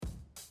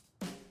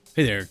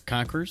Hey there,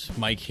 Conquerors.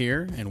 Mike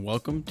here, and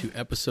welcome to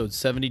episode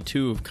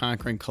 72 of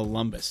Conquering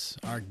Columbus.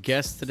 Our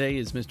guest today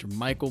is Mr.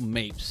 Michael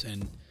Mapes,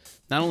 and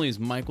not only is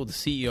Michael the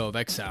CEO of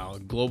Exal, a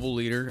global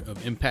leader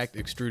of impact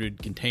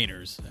extruded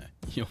containers.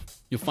 You'll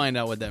find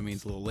out what that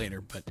means a little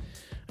later, but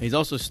he's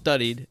also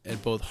studied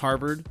at both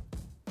Harvard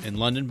and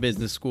London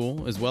Business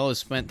School, as well as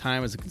spent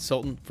time as a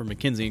consultant for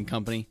McKinsey &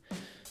 Company,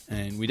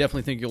 and we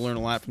definitely think you'll learn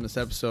a lot from this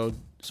episode,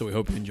 so we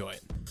hope you enjoy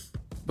it.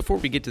 Before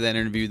we get to that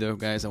interview, though,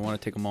 guys, I want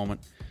to take a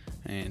moment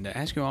and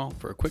ask you all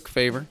for a quick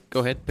favor. Go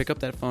ahead, pick up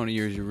that phone of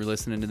yours you were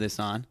listening to this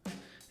on,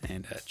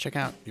 and check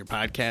out your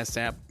podcast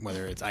app,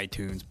 whether it's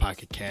iTunes,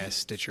 Pocket Cast,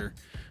 Stitcher,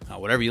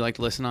 whatever you like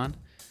to listen on.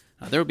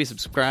 There will be a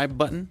subscribe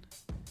button,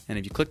 and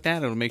if you click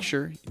that, it'll make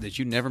sure that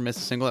you never miss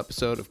a single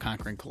episode of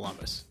Conquering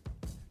Columbus.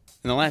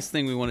 And the last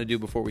thing we want to do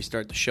before we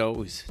start the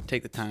show is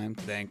take the time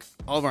to thank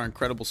all of our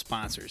incredible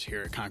sponsors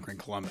here at Conquering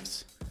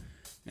Columbus.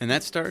 And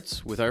that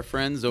starts with our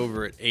friends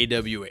over at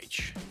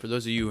AWH. For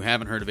those of you who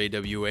haven't heard of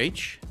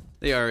AWH,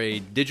 they are a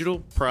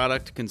digital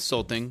product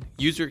consulting,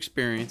 user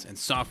experience, and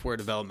software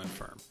development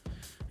firm.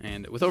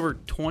 And with over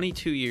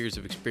 22 years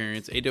of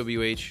experience,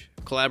 AWH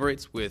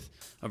collaborates with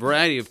a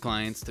variety of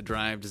clients to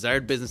drive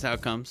desired business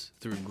outcomes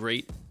through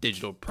great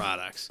digital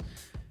products.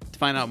 To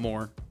find out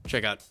more,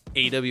 check out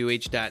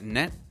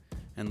awh.net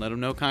and let them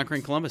know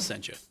Conquering Columbus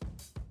sent you.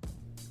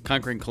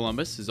 Conquering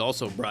Columbus is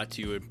also brought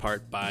to you in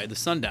part by the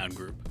Sundown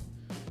Group.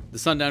 The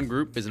Sundown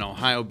Group is an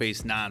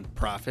Ohio-based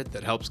nonprofit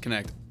that helps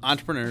connect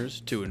entrepreneurs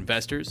to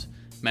investors,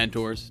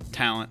 mentors,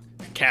 talent,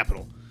 and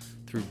capital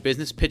through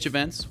business pitch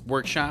events,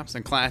 workshops,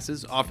 and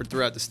classes offered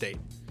throughout the state.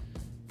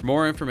 For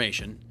more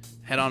information,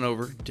 head on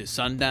over to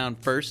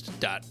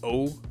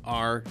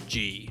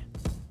sundownfirst.org.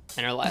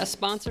 And our last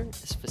sponsor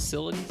is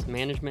Facilities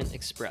Management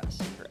Express,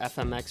 or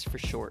FMX for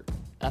short.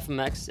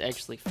 FMX is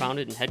actually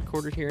founded and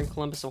headquartered here in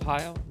Columbus,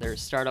 Ohio. They're a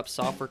startup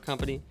software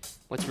company.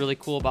 What's really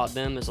cool about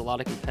them, there's a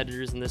lot of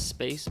competitors in this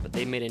space, but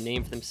they made a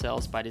name for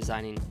themselves by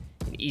designing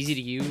an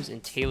easy-to-use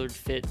and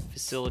tailored-fit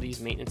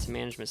facilities maintenance and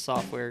management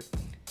software.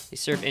 They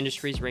serve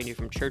industries ranging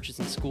from churches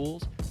and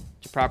schools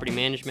to property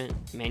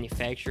management,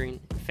 manufacturing,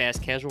 and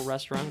fast casual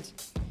restaurants.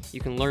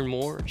 You can learn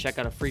more or check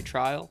out a free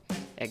trial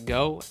at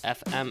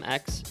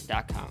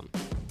gofmx.com.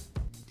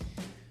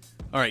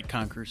 All right,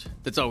 Conquerors,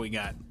 that's all we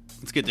got.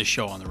 Let's get this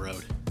show on the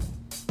road.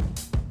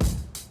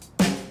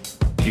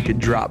 You could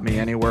drop me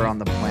anywhere on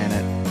the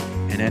planet,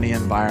 in any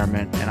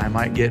environment, and I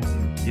might get,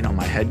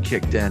 my head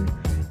kicked in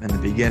the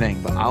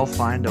beginning, but I'll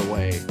find a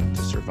way to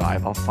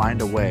survive. I'll find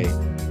a way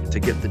to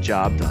get the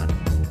job done.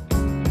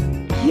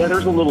 Yeah,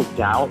 there's a little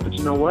doubt, but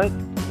you know what?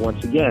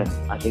 Once again,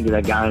 I think of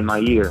that guy in my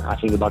ear. I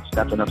think about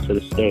stepping up to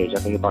the stage. I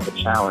think about the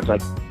challenge.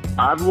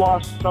 I've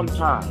lost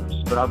sometimes,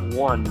 but I've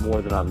won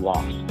more than I've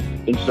lost.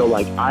 And so,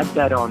 I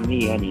bet on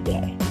me any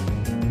day.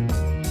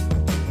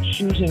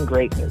 Choosing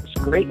greatness.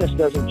 Greatness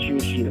doesn't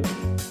choose you.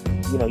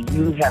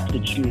 You have to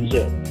choose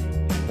it.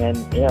 And,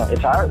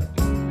 it's hard.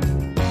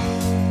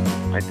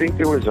 I think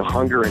there was a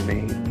hunger in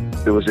me.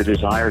 There was a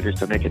desire just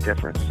to make a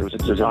difference. There was a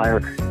desire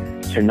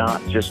to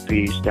not just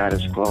be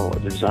status quo, a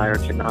desire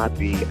to not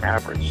be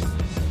average.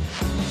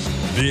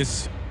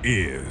 This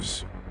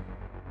is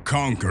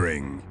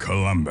Conquering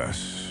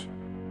Columbus.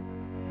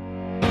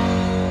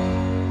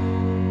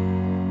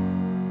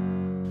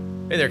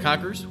 Hey there,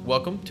 Conquerors.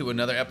 Welcome to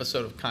another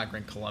episode of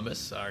Conquering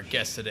Columbus. Our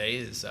guest today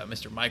is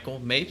Mr. Michael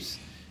Mapes.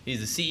 He's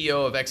the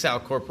CEO of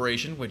Exal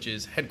Corporation, which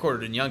is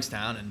headquartered in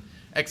Youngstown, and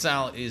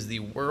Exal is the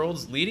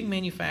world's leading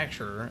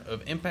manufacturer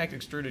of impact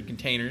extruded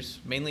containers,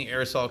 mainly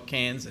aerosol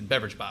cans and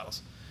beverage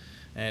bottles.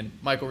 And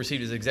Michael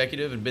received his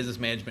executive and business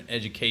management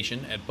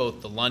education at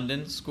both the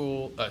London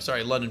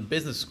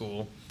Business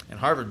School and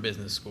Harvard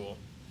Business School.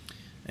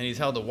 And he's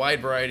held a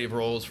wide variety of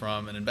roles,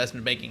 from an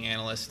investment banking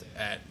analyst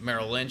at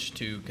Merrill Lynch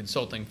to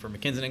consulting for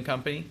McKinsey &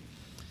 Company.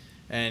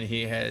 And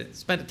he had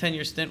spent a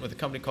 10-year stint with a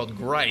company called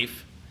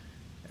Greif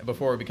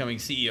before becoming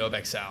CEO of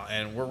Exal.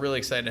 And we're really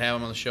excited to have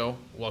him on the show.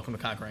 Welcome to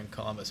Conquering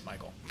Columbus,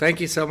 Michael. Thank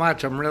you so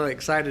much. I'm really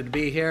excited to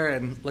be here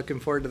and looking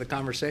forward to the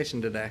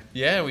conversation today.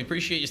 Yeah, we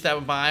appreciate you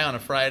stopping by on a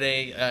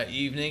Friday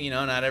evening.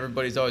 Not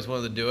everybody's always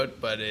willing to do it,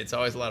 but it's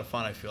always a lot of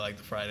fun, I feel like,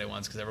 the Friday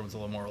ones, because everyone's a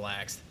little more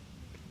relaxed.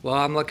 Well,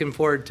 I'm looking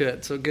forward to it.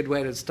 It's a good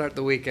way to start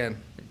the weekend.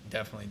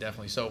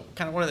 Definitely. So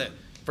kind of one of the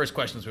first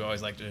questions we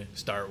always like to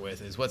start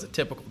with is, what's a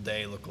typical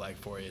day look like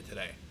for you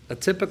today? A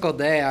typical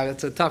day,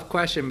 it's a tough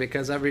question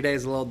because every day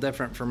is a little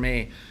different for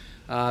me.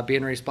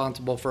 Being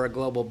responsible for a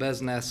global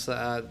business,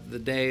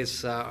 the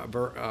days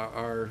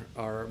are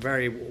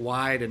very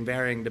wide and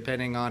varying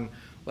depending on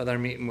whether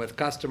I'm meeting with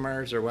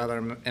customers or whether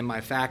I'm in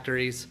my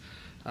factories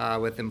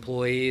with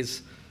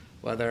employees,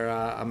 whether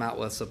I'm out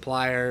with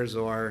suppliers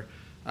or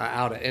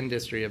out at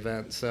industry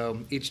events.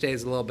 So each day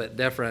is a little bit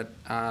different,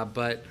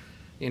 but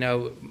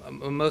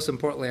most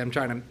importantly, I'm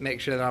trying to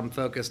make sure that I'm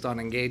focused on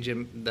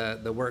engaging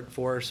the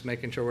workforce,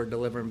 making sure we're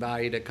delivering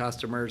value to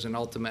customers, and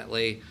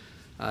ultimately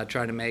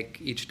trying to make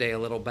each day a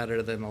little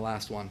better than the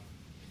last one.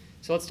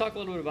 So let's talk a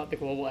little bit about the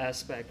global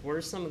aspect. What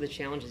are some of the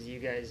challenges you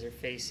guys are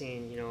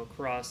facing,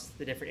 across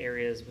the different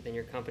areas within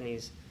your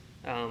companies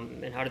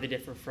and how do they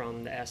differ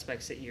from the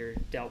aspects that you're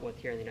dealt with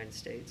here in the United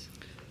States?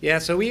 Yeah,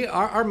 so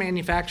our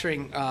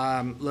manufacturing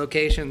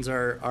locations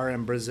are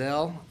in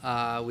Brazil.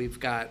 We've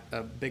got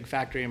a big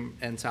factory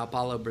in Sao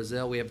Paulo,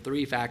 Brazil. We have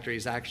 3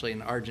 factories actually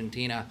in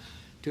Argentina,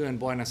 2 in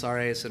Buenos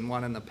Aires and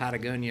 1 in the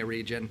Patagonia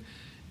region.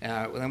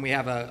 Then we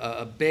have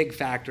a big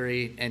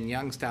factory in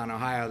Youngstown,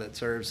 Ohio that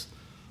serves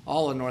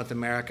all of North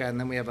America, and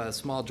then we have a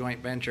small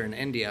joint venture in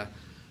India.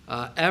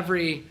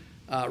 Every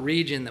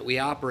region that we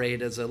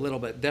operate is a little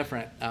bit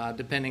different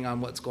depending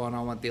on what's going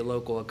on with the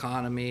local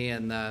economy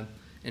and the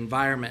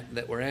environment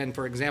that we're in.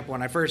 For example,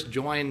 when I first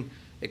joined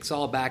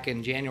Exal back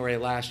in January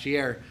last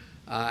year,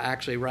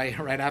 actually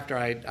right after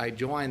I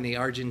joined, the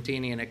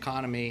Argentinian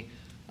economy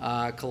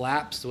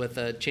collapsed with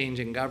a change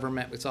in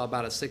government. We saw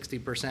about a 60%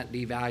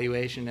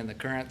 devaluation in the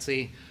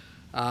currency,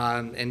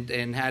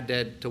 and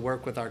had to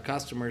work with our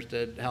customers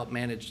to help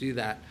manage through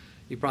that.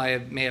 You probably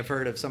may have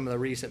heard of some of the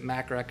recent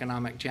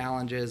macroeconomic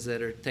challenges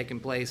that are taking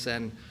place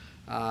in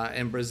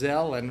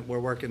Brazil, and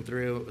we're working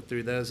through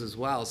those as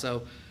well.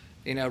 So,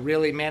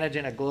 really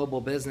managing a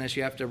global business,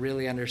 you have to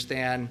really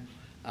understand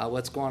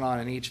what's going on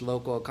in each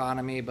local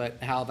economy,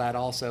 but how that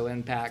also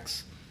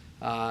impacts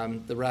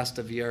the rest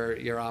of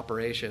your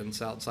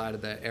operations outside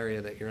of the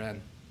area that you're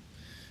in.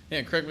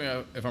 Yeah, correct me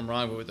if I'm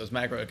wrong, but with those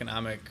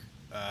macroeconomic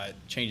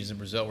changes in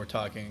Brazil, we're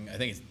talking, I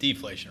think it's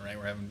deflation, right?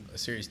 We're having a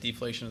serious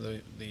deflation of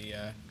the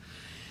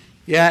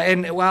Yeah,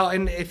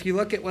 and if you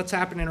look at what's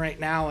happening right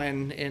now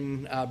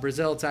in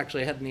Brazil, it's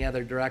actually heading the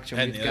other direction.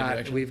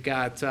 We've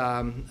got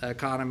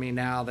economy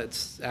now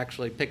that's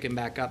actually picking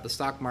back up. The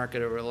stock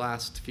market over the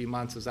last few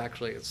months has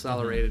actually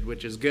accelerated,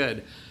 which is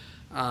good.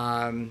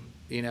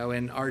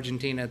 In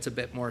Argentina, it's a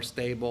bit more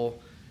stable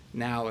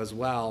now as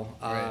well.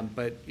 Right.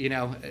 But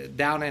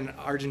down in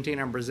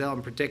Argentina and Brazil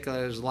in particular,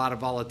 there's a lot of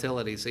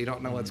volatility, so you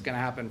don't know what's going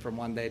to happen from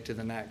one day to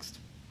the next.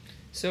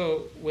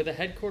 So with the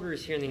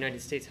headquarters here in the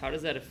United States, how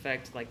does that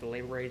affect like the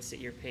labor rates that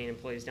you're paying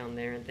employees down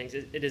there and things?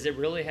 Does it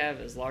really have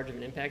as large of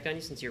an impact on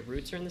you since your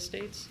roots are in the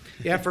States?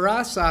 Yeah, for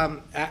us,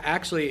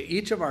 actually,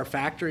 each of our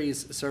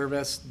factories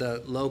service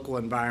the local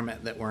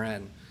environment that we're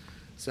in.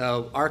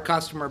 So our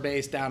customer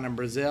base down in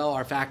Brazil,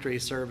 our factory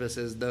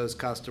services those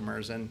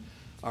customers, and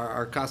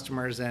our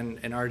customers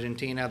in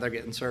Argentina, they're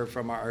getting served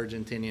from our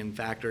Argentinian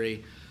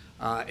factory.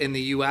 In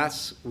the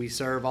U.S., we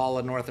serve all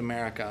of North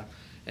America.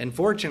 And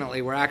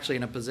fortunately, we're actually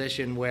in a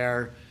position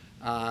where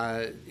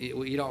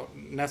you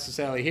don't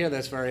necessarily hear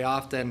this very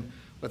often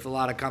with a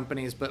lot of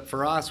companies, but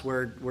for us,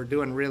 we're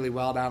doing really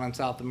well down in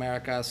South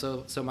America,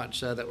 so much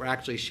so that we're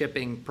actually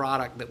shipping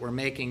product that we're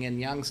making in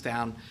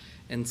Youngstown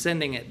and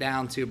sending it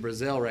down to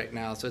Brazil right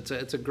now. So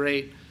it's a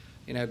great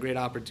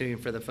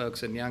opportunity for the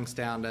folks in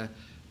Youngstown to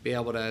be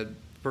able to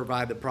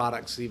provide the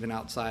products even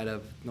outside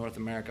of North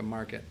American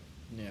market.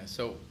 Yeah,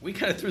 so we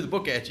kind of threw the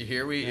book at you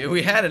here.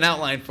 We had an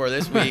outline for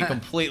this. We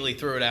completely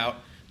threw it out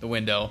the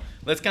window.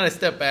 Let's kind of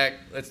step back.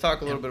 Let's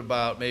talk a little bit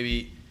about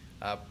maybe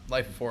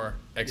life before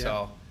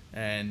Exal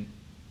and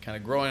kind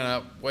of growing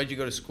up. Why did you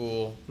go to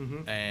school?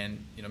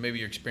 And maybe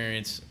your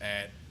experience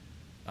at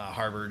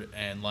Harvard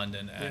and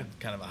London at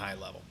kind of a high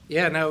level.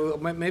 Yeah, no,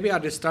 maybe I'll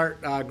just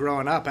start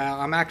growing up.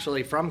 I'm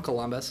actually from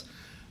Columbus.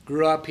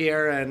 Grew up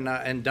here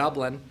in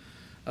Dublin,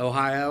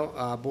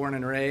 Ohio, born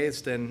and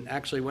raised, and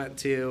actually went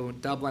to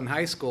Dublin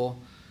High School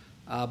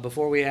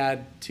before we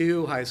had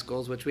 2 high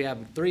schools, which we have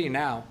 3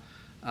 now.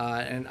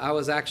 And I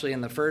was actually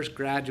in the first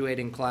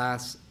graduating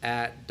class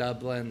at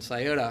Dublin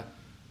Scioto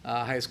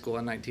High School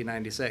in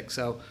 1996.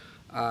 So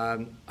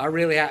I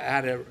really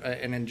had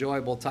an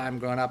enjoyable time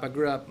growing up. I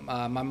grew up,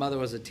 my mother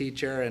was a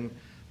teacher, and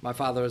my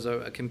father was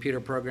a computer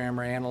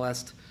programmer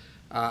analyst.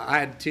 I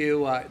had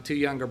two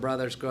younger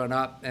brothers growing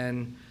up,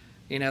 and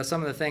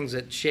some of the things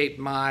that shaped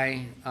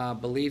my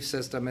belief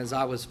system is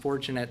I was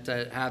fortunate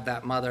to have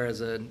that mother as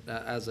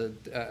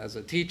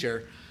a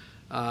teacher,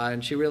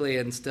 and she really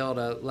instilled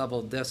a level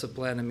of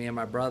discipline in me and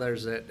my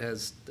brothers that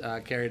has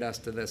carried us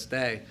to this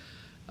day.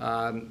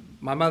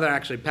 My mother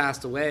actually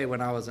passed away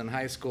when I was in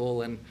high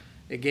school, and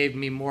it gave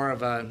me more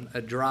of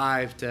a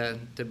drive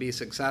to be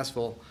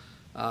successful.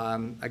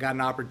 I got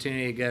an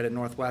opportunity to go to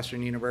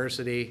Northwestern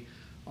University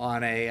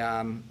on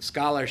a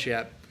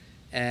scholarship,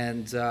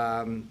 and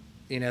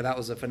that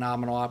was a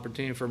phenomenal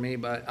opportunity for me,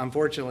 but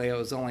unfortunately it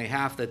was only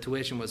half the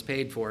tuition was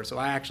paid for, so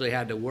I actually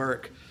had to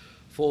work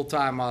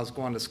full-time while I was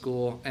going to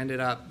school.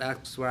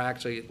 That's where I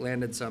actually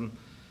landed some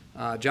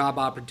job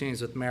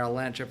opportunities with Merrill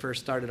Lynch. I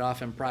first started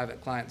off in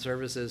private client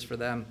services for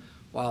them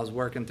while I was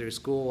working through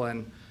school,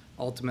 and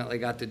ultimately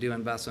got to do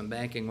investment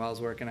banking while I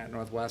was working at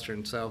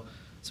Northwestern. So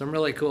some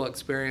really cool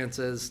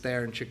experiences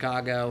there in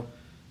Chicago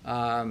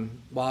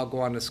while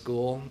going to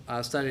school.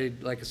 I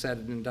studied, like I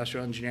said,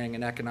 industrial engineering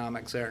and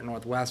economics there at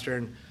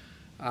Northwestern.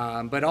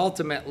 But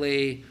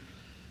ultimately,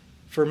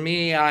 for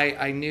me,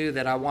 I knew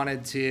that I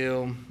wanted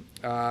to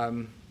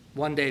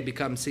one day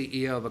become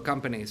CEO of a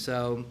company.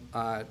 So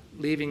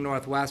leaving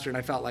Northwestern,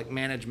 I felt like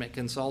management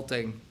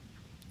consulting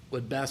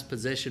would best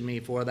position me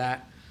for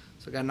that.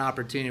 So I got an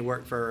opportunity to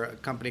work for a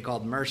company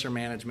called Mercer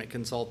Management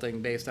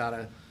Consulting based out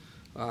of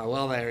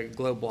they're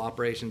global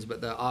operations,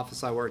 but the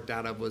office I worked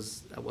out of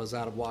was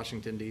out of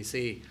Washington,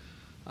 D.C.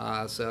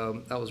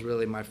 So that was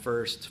really my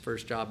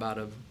first job out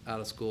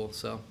of school.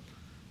 So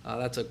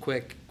that's a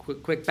quick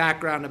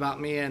background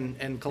about me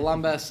in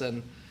Columbus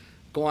and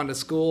going to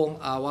school.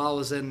 While I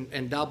was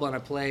in Dublin, I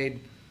played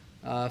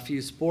a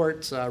few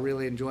sports. I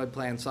really enjoyed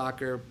playing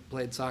soccer.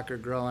 Played soccer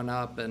growing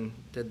up and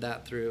did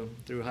that through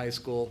high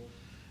school.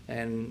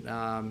 And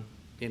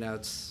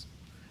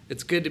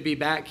it's good to be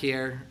back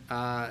here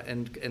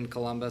in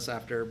Columbus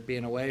after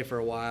being away for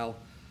a while.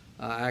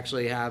 I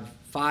actually have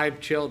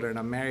 5 children.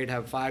 I'm married,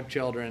 have 5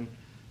 children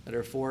that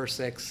are 4,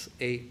 6,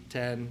 8,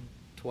 10,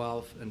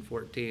 12, and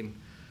 14.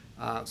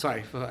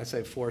 Sorry, I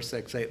say 4,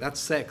 6, 8. That's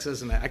 6,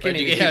 isn't it? I can't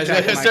even keep track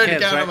of my started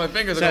kids, counting right? on my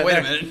fingers. So Wait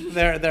a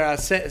minute. They're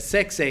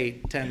 6,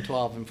 8, 10,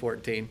 12, and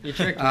 14. You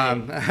tricked me.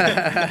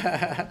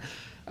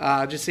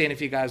 Just seeing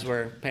if you guys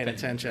were paying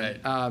attention.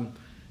 Right.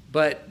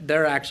 But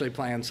they're actually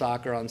playing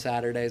soccer on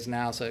Saturdays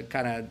now, so it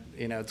kind of,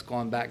 it's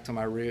going back to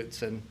my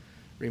roots and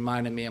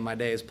reminding me of my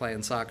days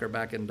playing soccer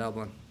back in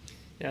Dublin.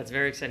 Yeah, it's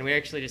very exciting. We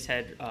actually just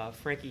had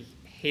Frankie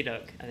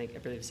Hayduk, I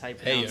believe is how you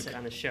pronounce it,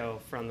 on the show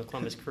from the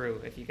Columbus Crew,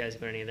 if you guys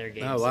go to any of their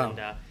games. Oh, wow.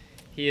 And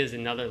he is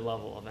another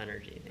level of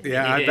energy.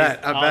 Yeah, He's I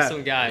bet.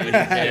 Awesome guy.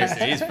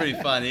 Seriously, he's pretty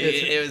fun.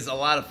 It was a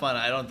lot of fun.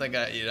 I don't think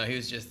he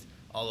was just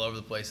all over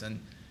the place.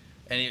 And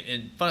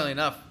funnily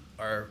enough,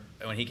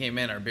 when he came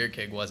in, our beer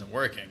keg wasn't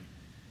working.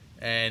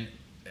 And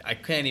I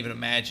can't even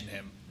imagine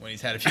him when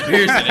he's had a few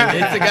beers in him.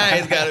 The guy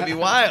has got to be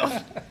wild.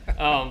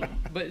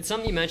 But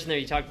something you mentioned there,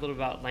 you talked a little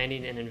about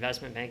landing an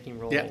investment banking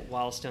role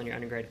while still in your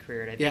undergrad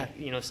career. And I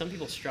think, some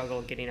people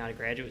struggle getting out of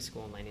graduate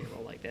school and landing a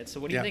role like that. So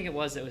what do you think it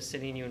was that was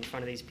sitting you in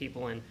front of these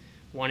people and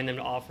wanting them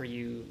to offer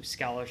you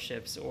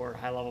scholarships or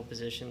high-level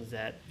positions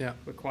that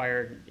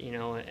required,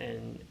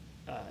 an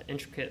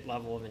intricate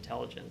level of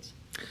intelligence?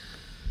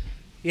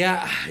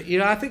 Yeah,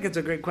 I think it's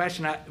a great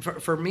question.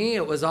 For me,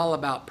 it was all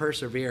about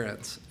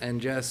perseverance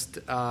and just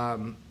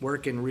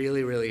working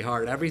really, really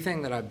hard.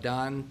 Everything that I've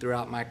done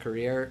throughout my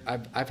career,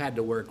 I've had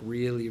to work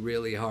really,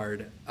 really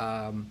hard.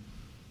 I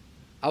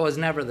was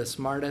never the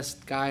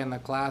smartest guy in the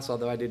class,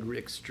 although I did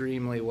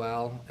extremely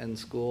well in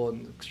school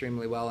and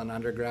extremely well in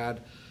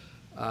undergrad,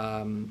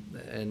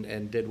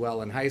 and did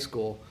well in high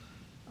school.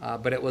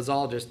 But it was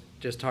all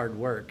just hard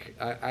work.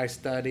 I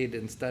studied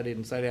and studied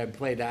and studied. I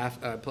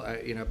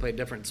played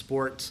different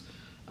sports,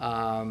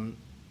 and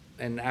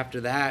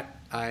after that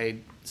I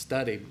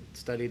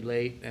studied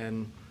late,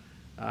 and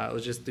it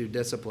was just through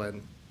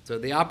discipline. So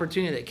the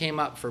opportunity that came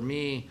up for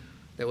me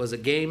that was a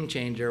game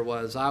changer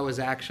was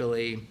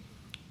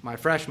my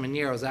freshman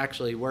year. I was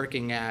actually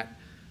working at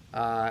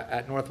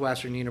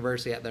Northwestern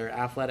University at their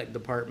athletic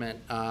department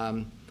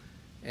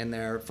in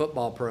their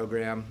football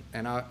program,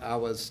 and I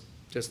was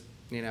just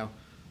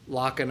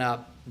locking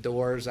up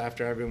doors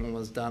after everyone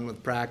was done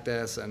with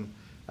practice, and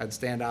I'd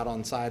stand out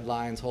on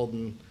sidelines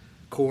holding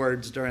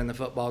cords during the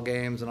football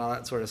games and all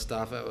that sort of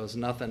stuff. It was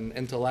nothing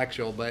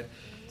intellectual, but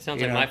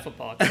sounds like my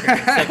football career,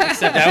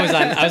 except I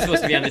was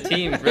supposed to be on the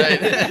team,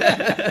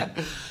 right?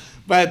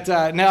 But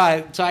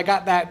so I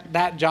got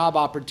that job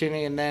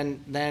opportunity, and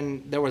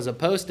then there was a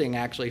posting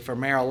actually for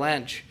Merrill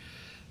Lynch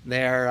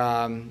there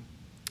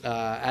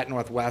at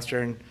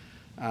Northwestern.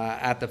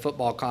 At the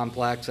football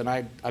complex, and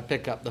I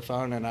picked up the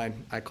phone and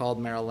I called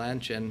Merrill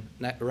Lynch, and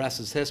the rest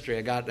is history.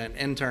 I got an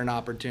intern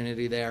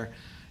opportunity there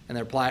in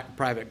their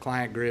private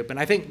client group, and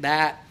I think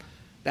that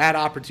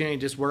opportunity,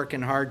 just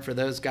working hard for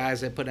those guys,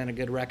 they put in a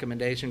good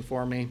recommendation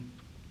for me,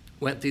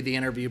 went through the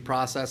interview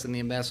process in the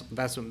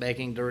investment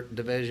banking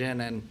division,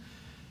 and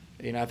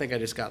I think I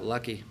just got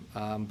lucky,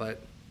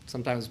 but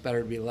sometimes it's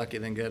better to be lucky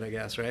than good, I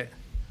guess, right?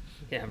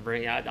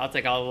 Yeah, I'll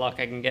take all the luck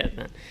I can get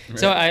then. Right.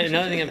 So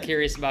another thing I'm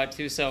curious about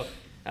too, so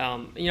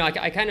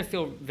I kind of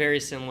feel very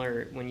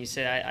similar when you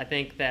say I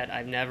think that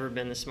I've never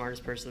been the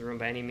smartest person in the room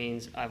by any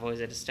means. I've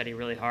always had to study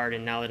really hard,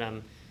 and now that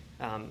I'm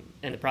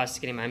in the process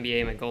of getting my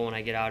MBA, my goal when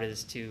I get out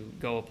is to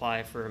go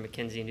apply for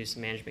McKinsey and do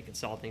some management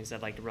consulting, because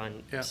I'd like to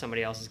run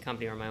somebody else's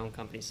company or my own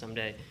company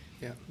someday.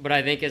 Yeah. But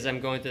I think as I'm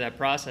going through that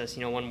process,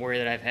 one worry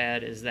that I've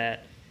had is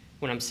that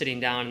when I'm sitting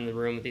down in the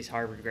room with these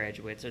Harvard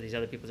graduates or these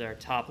other people that are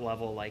top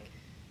level, like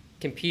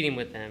competing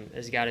with them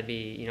has got to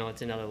be,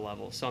 it's another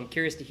level. So I'm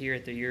curious to hear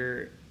through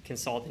your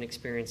consulting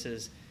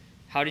experiences,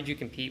 how did you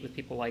compete with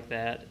people like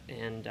that?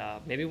 And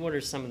maybe what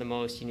are some of the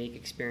most unique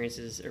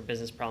experiences or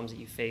business problems that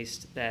you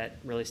faced that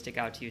really stick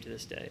out to you to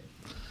this day?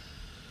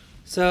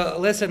 So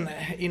listen,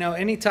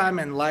 any time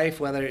in life,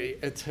 whether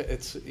it's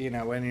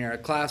when you're in a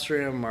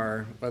classroom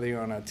or whether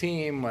you're on a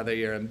team, whether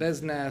you're in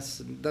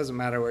business, it doesn't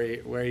matter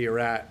where you're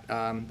at.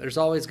 There's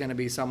always going to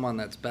be someone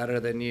that's better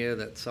than you,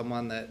 that's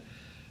someone that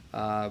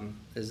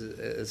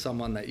is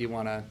someone that you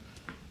want to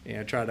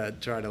try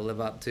to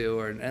live up to,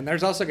 and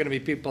there's also going to be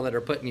people that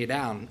are putting you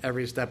down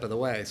every step of the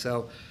way.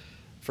 So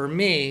for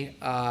me,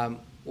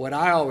 what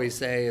I always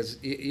say is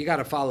you got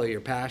to follow your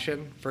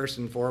passion first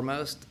and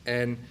foremost,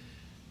 and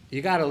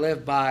you got to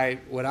live by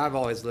what I've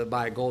always lived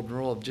by, a golden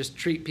rule of just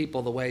treat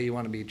people the way you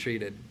want to be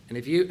treated. And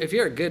if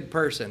you're a good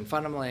person,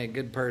 fundamentally a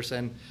good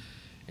person,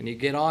 and you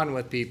get on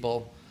with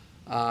people,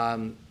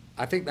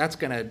 I think that's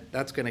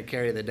gonna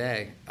carry the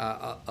day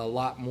a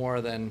lot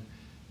more than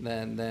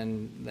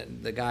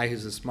the guy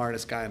who's the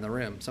smartest guy in the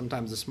room.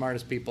 Sometimes the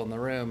smartest people in the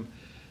room,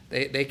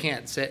 they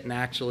can't sit and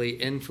actually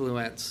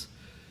influence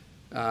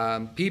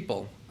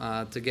people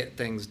to get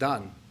things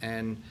done.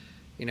 And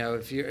you know,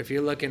 if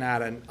you're looking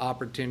at an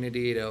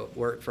opportunity to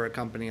work for a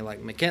company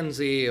like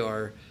McKinsey,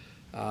 or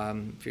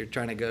if you're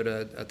trying to go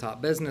to a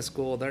top business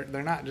school,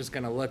 they're not just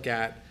going to look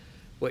at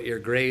what your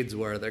grades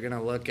were. They're going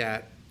to look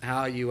at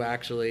how you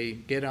actually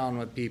get on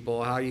with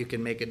people, how you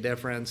can make a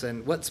difference,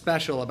 and what's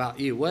special about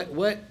you.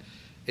 What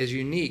is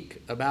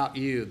unique about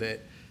you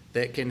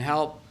that can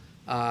help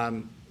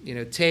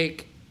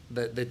take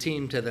the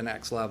team to the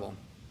next level,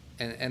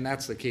 and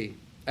that's the key.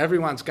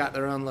 Everyone's got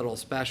their own little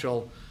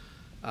special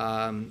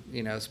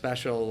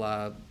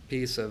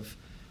piece of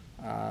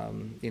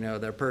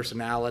their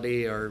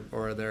personality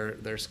or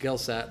their skill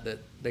set that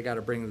they got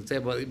to bring to the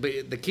table.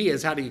 But the key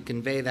is, how do you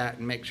convey that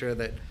and make sure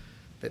that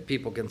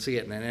people can see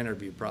it in an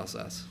interview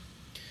process?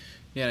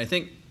 Yeah, and I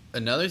think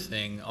another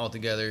thing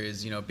altogether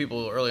is,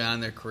 people early on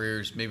in their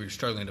careers maybe are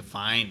struggling to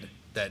find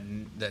that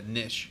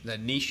niche.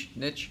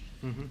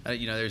 Mm-hmm.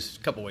 There's a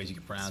couple ways you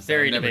can pronounce that.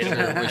 I'm never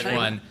sure which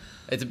one.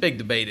 It's a big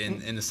debate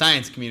in the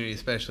science community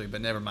especially,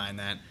 but never mind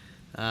that.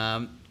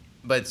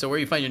 But so where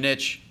you find your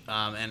niche,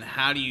 and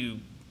how do you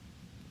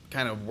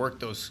kind of work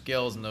those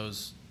skills and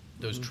those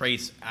mm-hmm.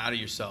 traits out of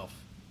yourself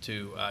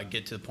to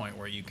get to the point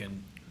where you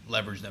can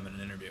leverage them in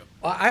an interview?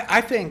 Well,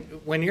 I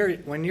think when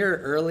you're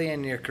early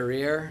in your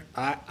career,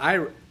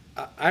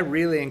 I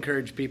really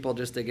encourage people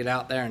just to get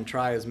out there and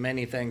try as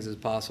many things as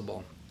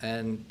possible,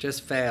 and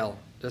just fail.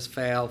 Just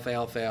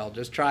fail.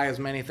 Just try as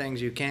many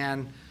things you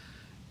can.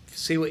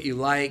 See what you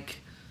like.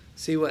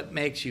 See what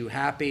makes you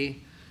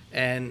happy.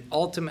 And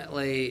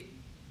ultimately,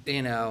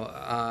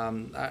 I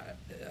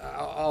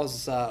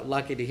was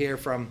lucky to hear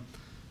from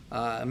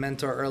a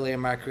mentor early in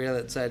my career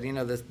that said,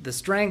 the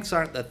strengths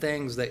aren't the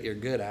things that you're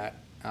good at,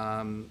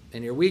 and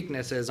your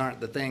weaknesses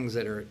aren't the things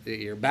that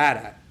you're bad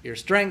at. Your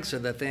strengths are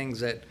the things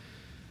that,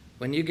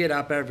 when you get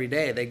up every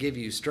day, they give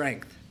you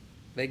strength.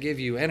 They give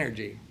you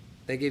energy.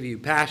 They give you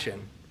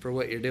passion for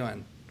what you're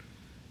doing.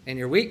 And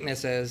your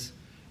weaknesses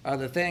are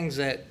the things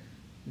that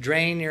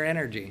drain your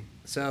energy.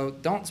 So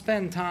don't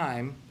spend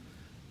time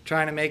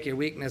trying to make your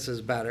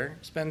weaknesses better.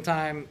 Spend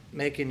time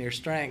making your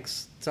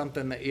strengths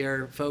something that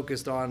you're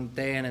focused on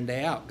day in and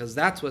day out, because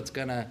that's what's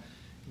going to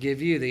give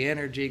you the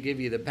energy, give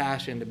you the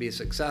passion to be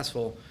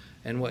successful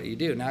in what you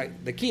do. Now,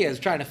 the key is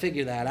trying to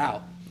figure that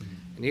out.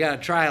 And you got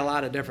to try a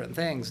lot of different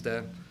things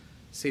to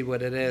see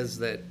what it is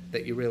that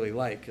you really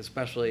like,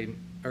 especially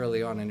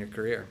early on in your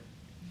career.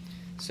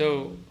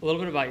 So a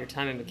little bit about your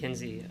time at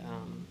McKinsey.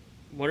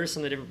 What are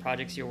some of the different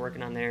projects you're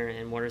working on there,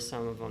 and what are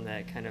some of them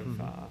that kind of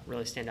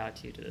really stand out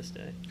to you to this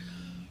day?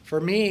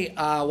 For me,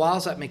 while I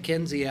was at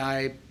McKinsey,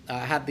 I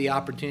had the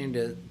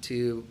opportunity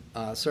to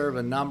serve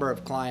a number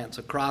of clients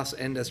across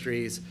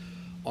industries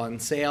on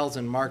sales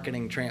and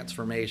marketing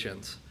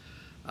transformations.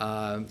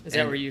 Is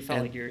that where you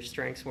felt like your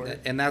strengths were?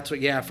 And that's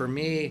for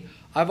me,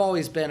 I've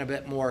always been a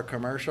bit more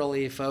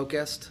commercially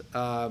focused.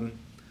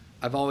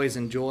 I've always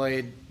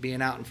enjoyed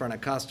being out in front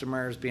of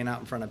customers, being out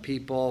in front of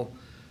people,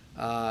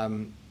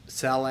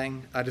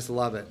 selling. I just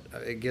love it.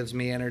 It gives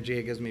me energy.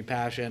 It gives me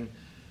passion.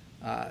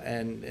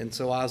 And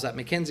so while I was at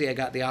McKinsey, I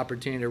got the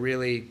opportunity to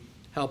really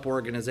help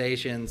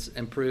organizations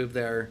improve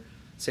their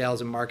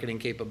sales and marketing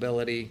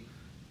capability,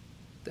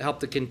 to help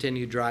to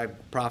continue drive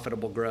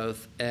profitable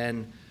growth.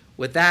 And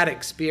with that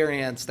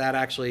experience, that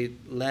actually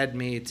led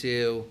me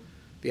to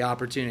the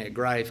opportunity at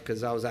Greif,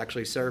 because I was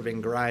actually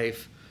serving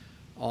Greif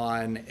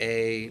on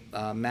a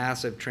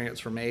massive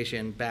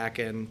transformation back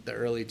in the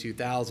early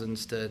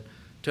 2000s to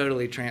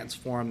totally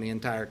transform the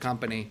entire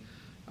company.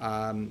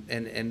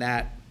 And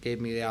that gave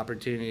me the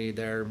opportunity.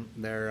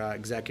 Their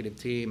executive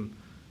team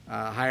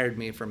hired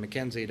me from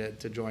McKinsey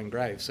to join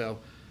Greif. So,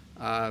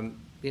 I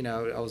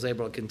was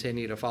able to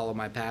continue to follow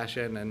my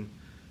passion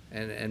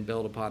and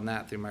build upon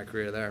that through my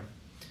career there.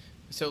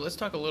 So let's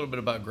talk a little bit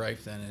about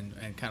Greif then,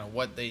 and kind of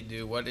what they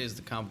do. What is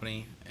the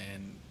company,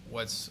 and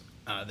what's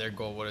their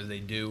goal? What do they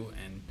do?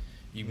 And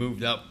you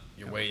moved up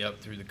your way up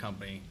through the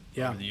company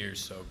over the years.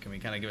 So can we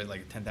kind of give it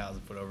like a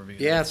 10,000-foot overview?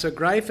 Yeah, so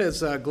Greif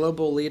is a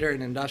global leader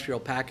in industrial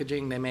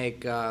packaging. They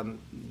make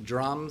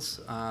drums,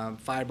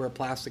 fiber,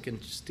 plastic,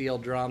 and steel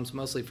drums,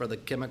 mostly for the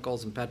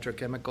chemicals and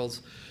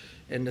petrochemicals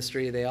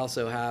industry. They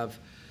also have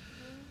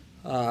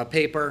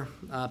paper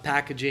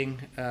packaging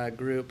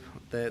group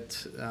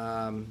that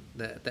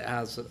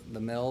has the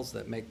mills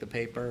that make the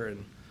paper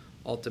and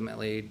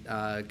ultimately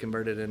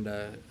convert it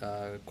into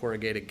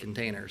corrugated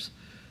containers.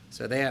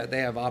 So they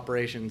have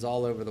operations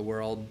all over the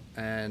world.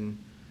 And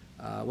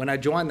when I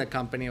joined the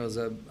company, it was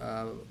a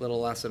little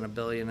less than $1.5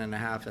 billion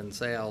in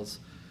sales,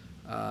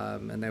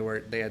 and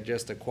they had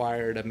just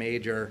acquired a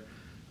major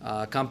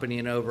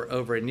company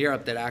over in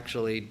Europe that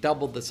actually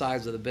doubled the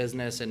size of the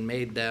business and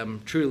made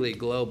them truly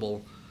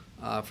global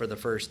for the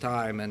first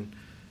time. And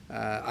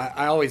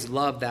I always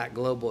loved that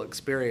global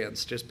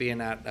experience, just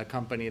being at a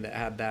company that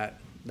had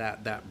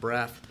that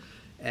breadth.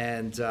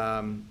 And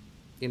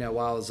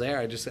while I was there,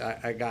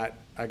 I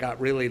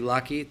got really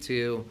lucky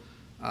to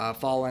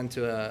fall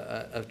into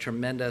a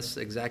tremendous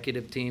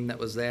executive team that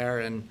was there,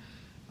 and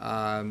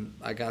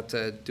I got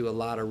to do a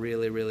lot of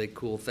really, really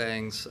cool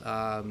things,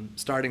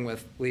 starting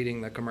with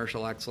leading the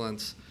commercial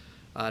excellence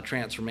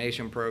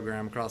transformation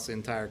program across the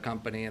entire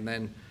company, and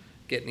then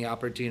getting the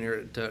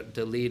opportunity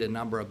to lead a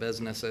number of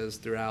businesses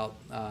throughout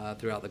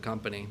the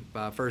company.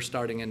 First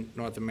starting in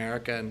North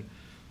America, and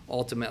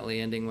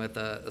ultimately ending with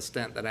a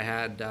stint that I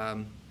had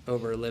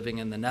over living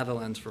in the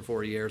Netherlands for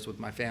 4 years with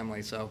my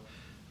family. So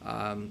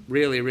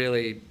really,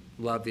 really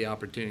loved the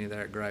opportunity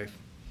there at Greif.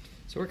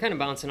 So we're kind of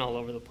bouncing all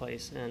over the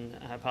place, and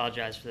I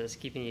apologize for this,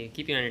 keeping you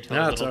on your toes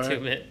No, a it's little all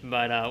too right. bit,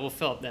 but we'll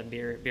fill up that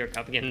beer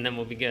cup again, and then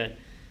we'll be good.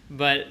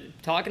 But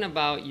talking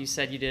about, you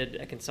said you did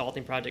a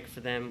consulting project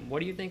for them. What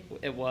do you think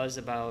it was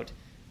about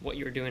what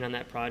you were doing on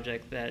that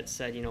project that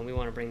said, we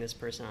want to bring this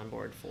person on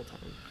board full time?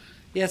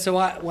 Yeah, so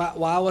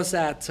while I was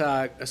at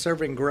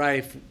serving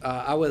Greif,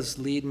 I was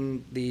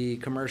leading the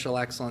commercial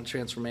excellence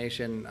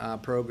transformation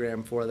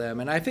program for them,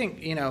 and I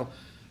think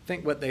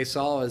what they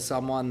saw is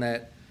someone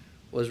that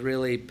was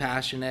really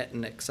passionate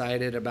and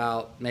excited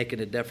about making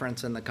a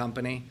difference in the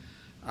company,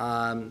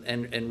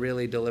 and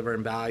really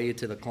delivering value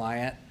to the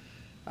client.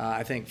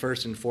 I think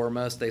first and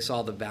foremost, they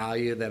saw the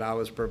value that I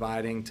was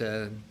providing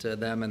to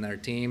them and their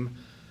team.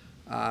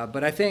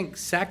 But I think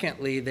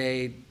secondly,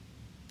 they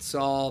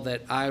saw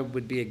that I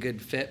would be a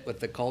good fit with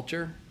the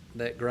culture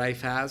that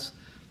Greif has.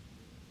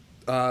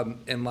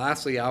 And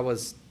lastly, I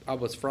was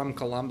from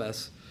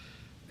Columbus,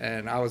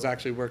 and I was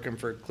actually working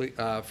for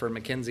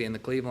McKinsey in the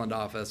Cleveland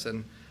office,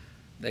 and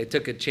they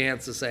took a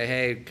chance to say,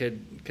 hey,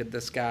 could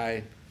this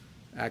guy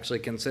actually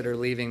consider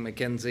leaving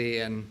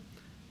McKinsey and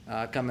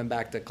coming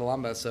back to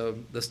Columbus? So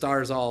the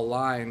stars all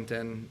aligned,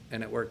 and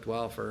it worked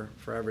well for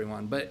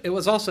everyone. But it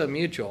was also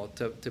mutual,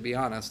 to be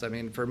honest. I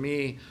mean, for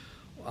me,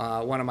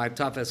 one of my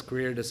toughest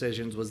career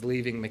decisions was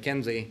leaving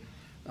McKinsey.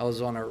 I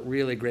was on a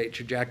really great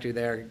trajectory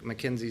there.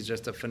 McKinsey's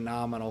just a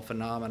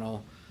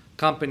phenomenal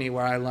company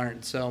where I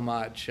learned so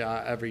much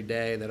every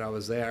day that I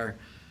was there.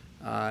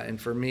 And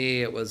for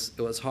me, it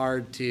was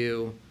hard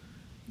to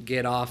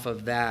get off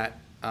of that,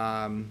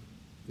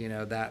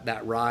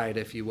 that ride,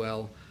 if you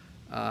will,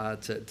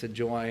 to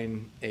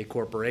join a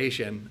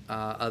corporation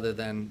other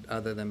than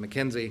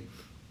McKinsey.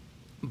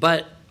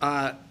 But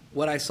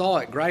what I saw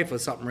at Greif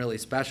was something really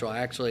special. I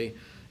actually,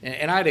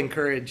 and I'd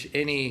encourage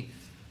any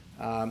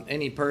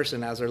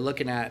person as they're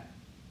looking at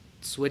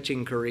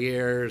switching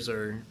careers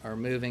or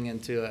moving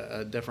into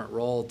a different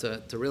role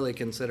to really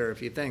consider a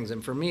few things.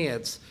 And for me,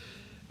 it's,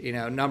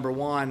 number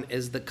one,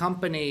 is the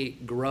company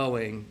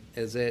growing?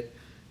 Is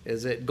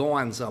it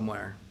going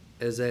somewhere?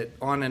 Is it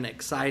on an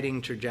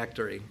exciting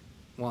trajectory?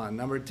 One.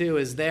 Number two,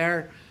 is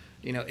there,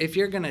 if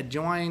you're going to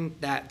join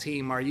that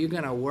team, are you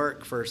going to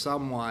work for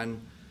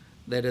someone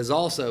that is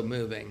also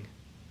moving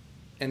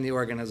in the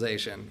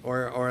organization,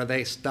 or are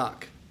they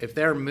stuck? If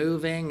they're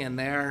moving and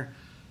they're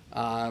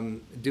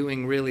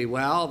doing really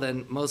well,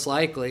 then most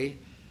likely,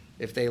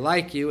 if they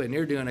like you and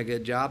you're doing a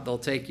good job, they'll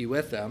take you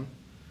with them.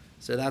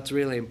 So that's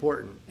really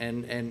important.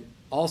 And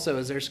also,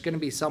 is there's going to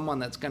be someone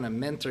that's going to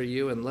mentor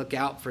you and look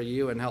out for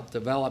you and help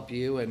develop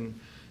you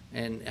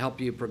and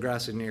help you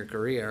progress in your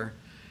career?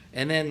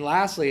 And then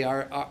lastly,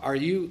 are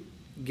you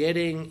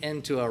getting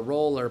into a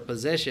role or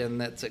position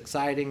that's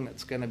exciting,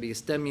 that's going to be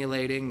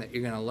stimulating, that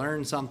you're going to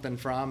learn something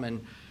from,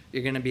 and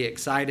you're going to be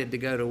excited to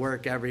go to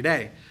work every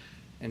day?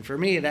 And for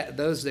me,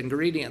 those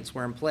ingredients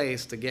were in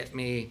place to get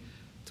me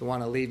to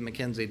want to leave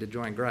McKinsey to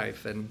join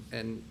Greif.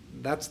 And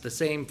that's the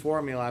same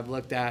formula I've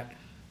looked at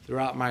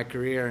throughout my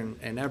career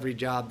and every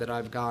job that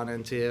I've gone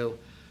into.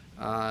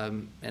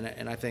 And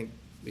I think,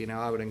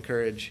 I would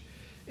encourage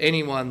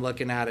anyone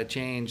looking at a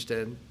change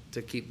to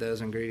keep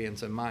those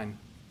ingredients in mind.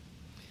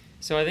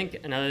 So I think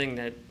another thing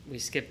that we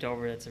skipped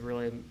over that's a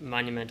really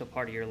monumental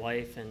part of your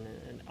life and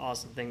an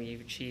awesome thing that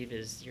you've achieved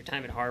is your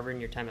time at Harvard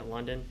and your time at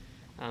London.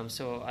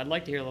 So I'd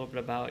like to hear a little bit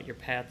about your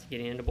path to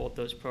getting into both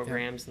those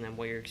programs, and then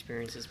what your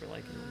experiences were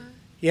like in them.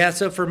 Yeah,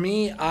 so for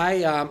me,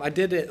 I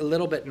did it a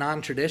little bit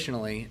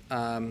non-traditionally,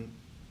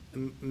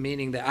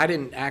 meaning that I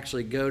didn't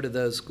actually go to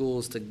those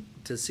schools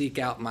to seek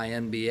out my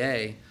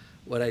MBA.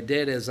 What I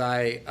did is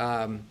I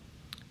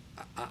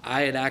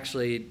had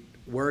actually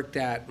worked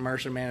at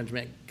Mercer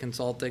Management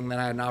Consulting, then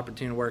I had an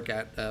opportunity to work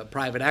at a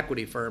private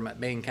equity firm at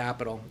Bain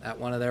Capital at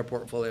one of their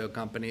portfolio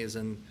companies,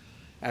 and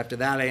after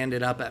that I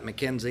ended up at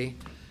McKinsey.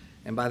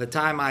 And by the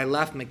time I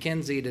left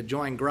McKinsey to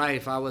join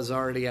Greif, I was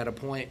already at a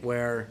point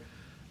where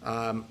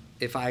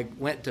if I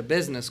went to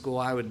business school,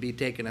 I would be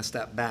taking a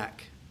step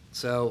back.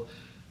 So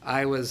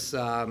I was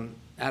at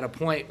a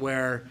point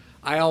where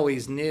I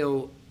always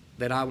knew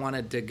that I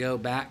wanted to go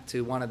back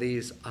to one of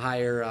these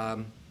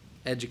higher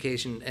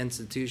education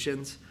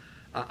institutions.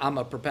 I'm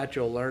a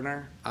perpetual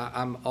learner.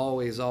 I'm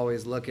always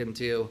looking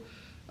to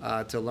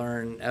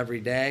learn every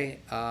day,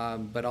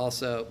 but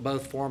also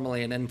both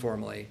formally and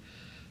informally.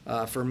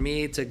 For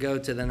me to go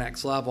to the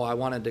next level, I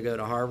wanted to go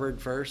to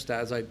Harvard first.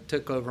 As I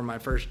took over my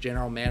first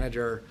general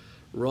manager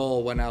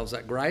role when I was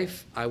at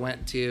Greif. I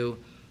went to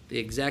the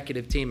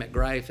executive team at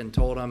Greif and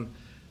told them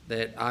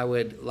that I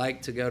would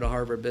like to go to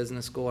Harvard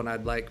Business School and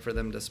I'd like for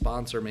them to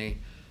sponsor me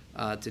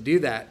to do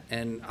that.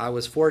 And I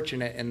was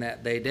fortunate in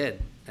that they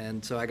did.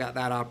 And so I got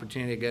that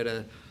opportunity to go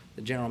to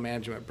the general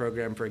management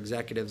program for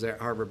executives at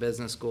Harvard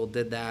Business School,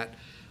 did that.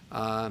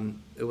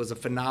 It was a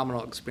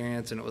phenomenal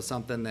experience, and it was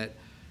something that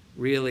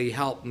really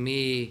helped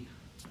me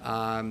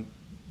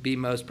be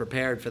most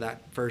prepared for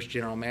that first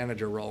general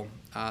manager role.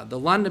 The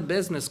London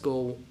Business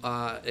School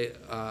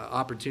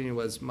opportunity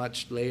was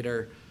much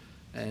later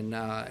in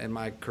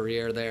my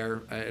career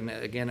there. And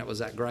again, it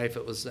was at Greif.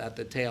 It was at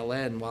the tail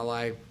end while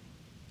I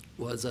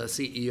was a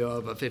CEO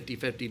of a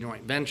 50-50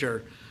 joint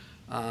venture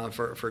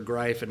for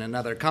Greif and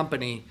another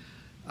company.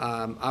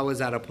 I was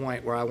at a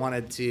point where I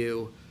wanted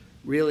to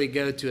really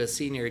go to a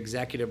senior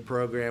executive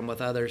program with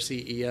other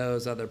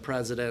CEOs, other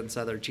presidents,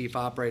 other chief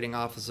operating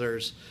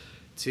officers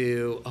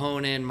to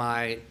hone in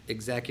my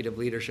executive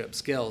leadership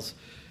skills.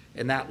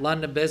 And that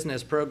London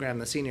Business program,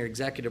 the senior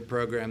executive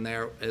program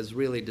there, is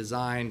really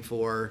designed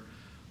for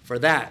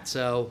that.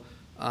 So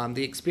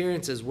the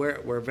experiences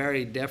were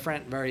very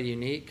different, very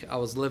unique. I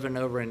was living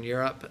over in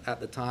Europe at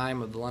the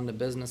time of the London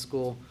Business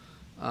School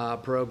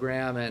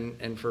program,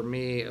 and for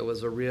me, it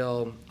was a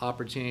real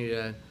opportunity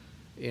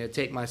to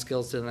take my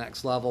skills to the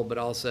next level, but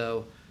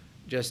also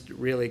just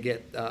really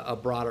get a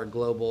broader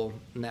global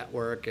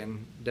network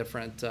and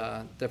different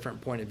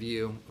point of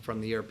view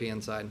from the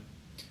European side.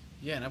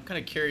 Yeah, and I'm kind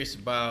of curious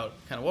about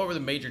kind of what were the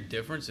major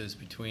differences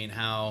between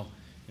how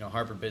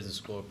Harvard Business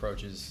School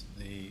approaches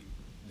the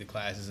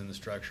classes and the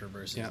structure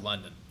versus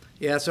London.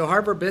 Yeah, so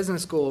Harvard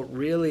Business School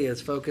really is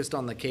focused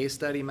on the case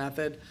study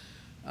method.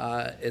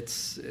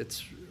 It's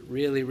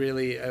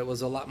really it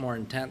was a lot more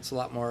intense, a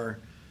lot more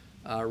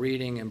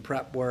reading and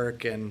prep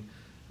work, and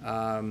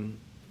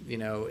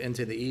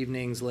into the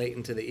evenings, late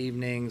into the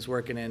evenings,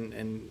 working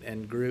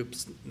in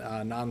groups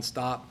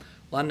nonstop.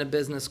 London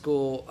Business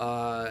School,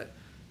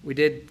 we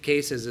did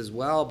cases as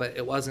well, but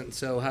it wasn't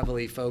so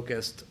heavily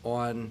focused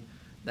on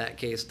that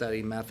case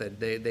study method.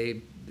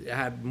 They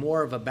had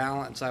more of a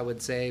balance, I would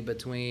say,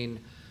 between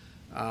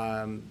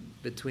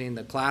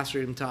the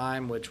classroom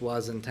time, which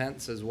was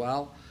intense as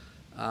well,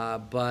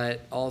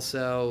 but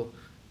also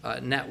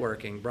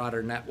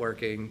broader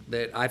networking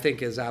that I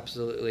think is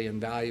absolutely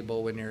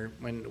invaluable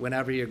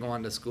whenever you're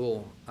going to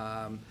school.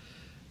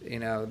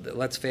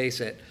 Let's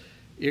face it,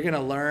 you're going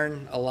to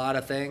learn a lot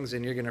of things,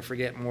 and you're going to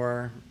forget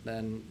more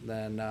than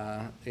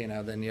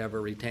you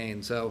ever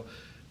retain. So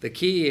the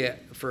key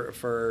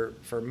for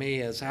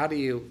me is how do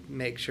you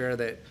make sure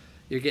that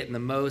you're getting the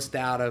most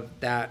out of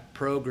that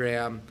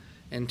program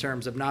in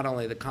terms of not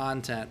only the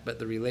content, but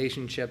the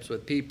relationships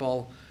with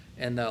people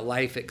and the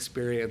life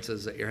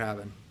experiences that you're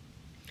having.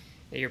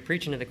 You're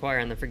preaching to the choir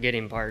on the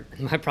forgetting part.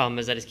 My problem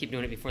is I just keep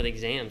doing it before the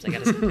exams. I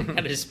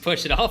gotta just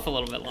push it off a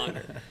little bit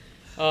longer.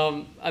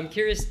 I'm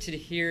curious to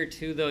hear,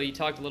 too, though, you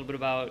talked a little bit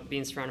about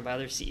being surrounded by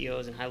other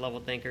CEOs and high-level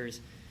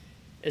thinkers.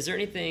 Is there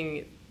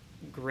anything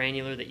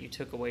granular that you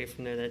took away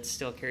from there that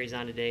still carries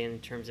on today in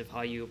terms of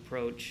how you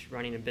approach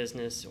running a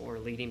business or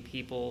leading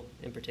people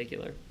in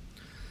particular?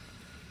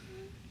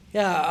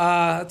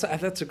 Yeah,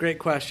 that's a great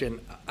question.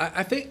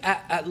 I think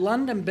at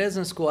London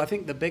Business School, I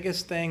think the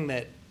biggest thing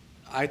that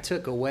I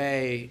took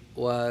away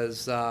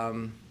was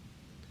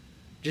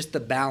just the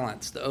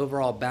balance, the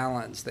overall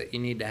balance that you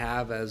need to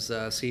have as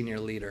a senior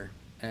leader.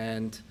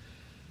 And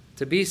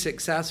to be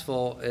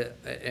successful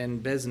in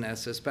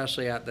business,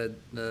 especially at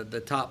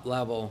the top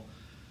level,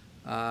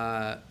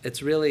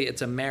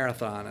 it's a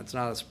marathon. It's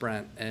not a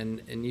sprint.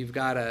 And you've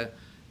got to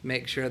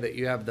make sure that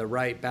you have the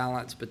right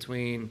balance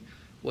between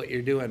what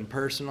you're doing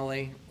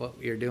personally, what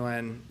you're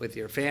doing with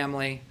your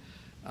family,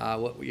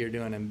 what you're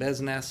doing in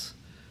business.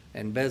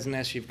 In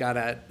business, you've got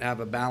to have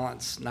a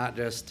balance, not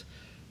just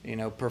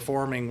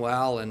performing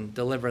well and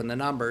delivering the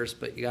numbers,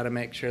 but you got to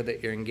make sure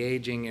that you're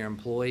engaging your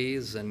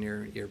employees and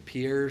your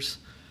peers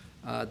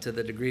to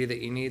the degree that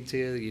you need to.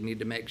 You need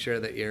to make sure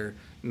that you're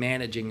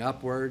managing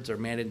upwards or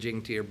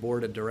managing to your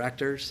board of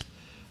directors,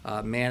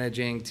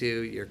 managing to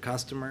your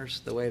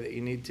customers the way that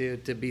you need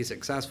to be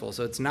successful.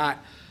 So it's not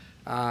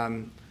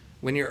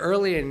when you're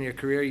early in your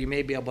career, you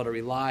may be able to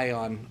rely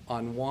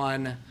on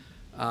one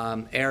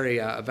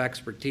area of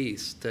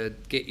expertise to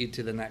get you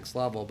to the next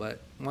level. But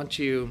once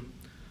you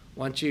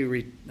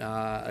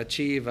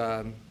achieve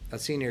a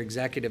senior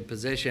executive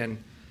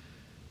position,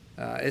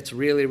 it's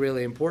really,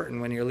 really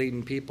important when you're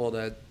leading people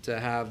to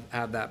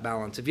have that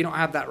balance. If you don't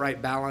have that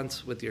right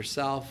balance with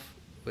yourself,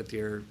 with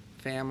your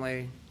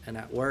family, and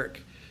at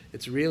work,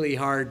 it's really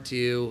hard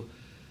to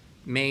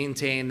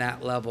maintain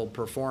that level of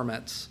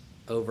performance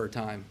over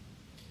time.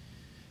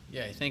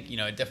 Yeah, I think, it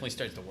definitely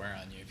starts to wear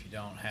on you if you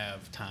don't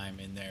have time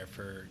in there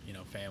for,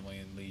 family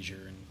and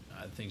leisure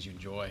and things you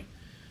enjoy.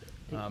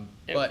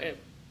 But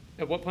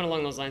at what point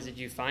along those lines did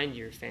you find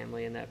your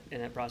family in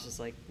that process?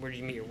 Like, where did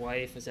you meet your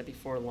wife? Was that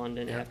before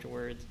London,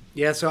 afterwards?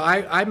 Yeah, so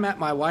I met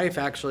my wife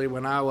actually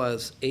when I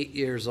was 8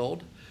 years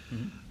old.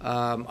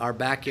 Our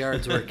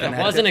backyards were connected.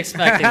 I wasn't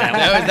expecting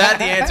that. Was that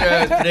the answer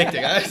I was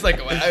predicting? I was like,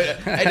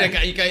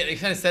 you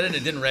kind of said it and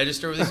it didn't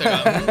register with you. So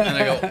and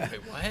I go, wait,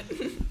 what?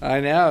 I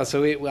know.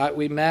 So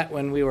we met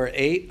when we were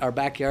 8. Our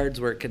backyards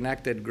were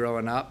connected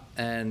growing up,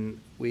 and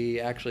we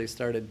actually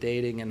started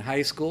dating in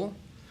high school.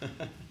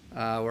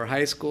 We're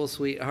high school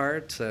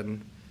sweethearts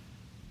and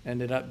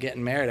ended up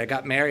getting married. I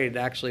got married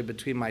actually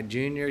between my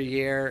junior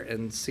year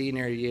and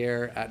senior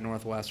year at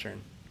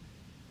Northwestern.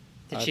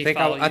 Did she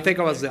follow you? I think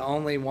I was the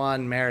only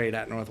one married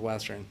at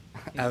Northwestern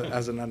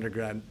as an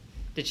undergrad.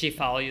 Did she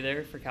follow you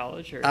there for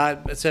college? Or?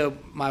 So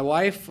my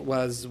wife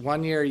was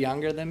 1 year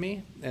younger than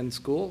me in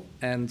school,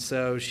 and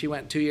so she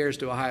went 2 years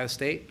to Ohio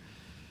State,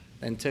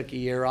 then took a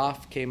year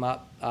off, came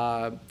up,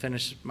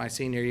 finished my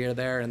senior year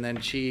there, and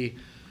then she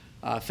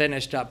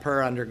finished up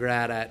her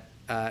undergrad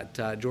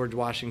at George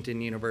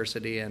Washington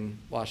University in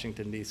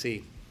Washington,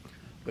 D.C.,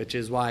 which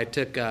is why I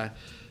took a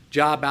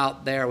job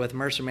out there with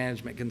Mercer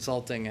Management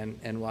Consulting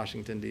in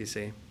Washington,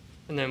 D.C.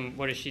 And then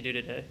what does she do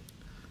today?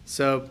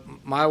 So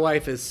my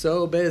wife is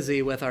so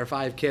busy with our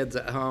 5 kids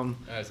at home.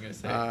 I was going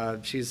to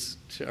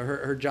say.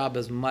 Her job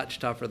is much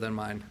tougher than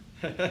mine.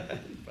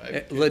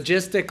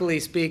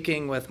 Logistically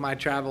speaking, with my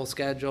travel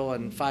schedule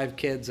and 5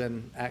 kids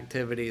and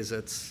activities,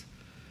 it's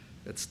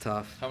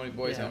tough. How many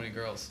boys? Yeah. How many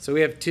girls? So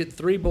we have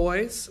 3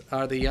 boys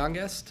are the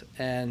youngest,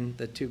 and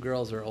the 2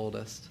 girls are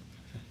oldest.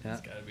 Yeah.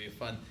 It's got to be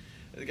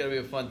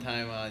a fun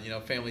time,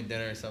 family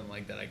dinner or something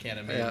like that. I can't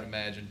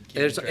imagine.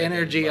 There's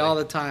energy all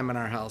the time in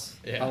our house.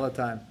 Yeah. All the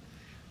time.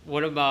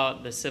 What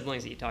about the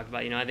siblings that you talked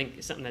about? I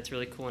think something that's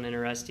really cool and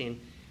interesting.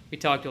 We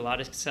talk to a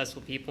lot of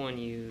successful people, and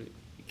you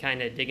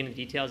kind of dig into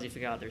details. You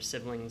figure out their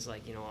siblings,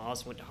 like,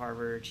 Alice went to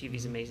Harvard, achieved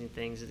these amazing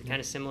things. Is it kind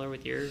of similar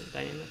with your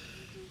dynamic?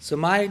 So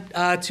my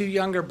 2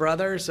 younger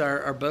brothers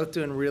are both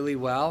doing really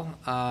well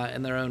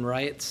in their own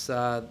rights.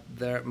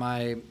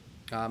 My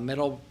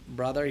middle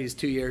brother, he's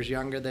 2 years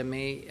younger than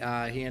me.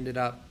 He ended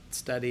up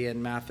studying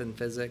math and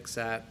physics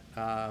at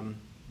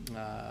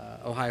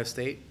Ohio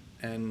State,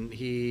 and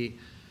he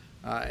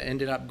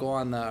ended up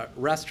going the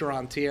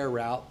restaurateur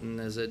route and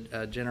is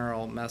a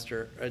general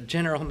manager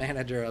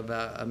of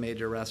a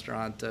major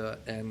restaurant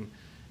in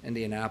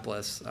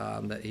Indianapolis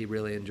that he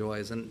really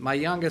enjoys. And my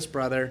youngest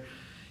brother,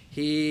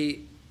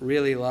 he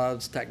really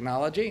loves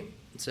technology.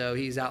 So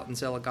he's out in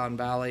Silicon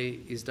Valley.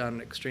 He's done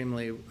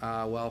extremely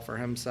well for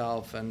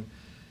himself and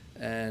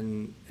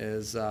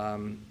is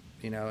in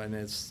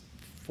his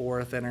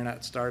 4th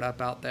internet startup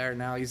out there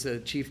now. He's a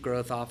chief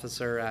growth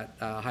officer at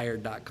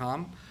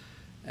Hired.com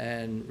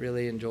and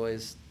really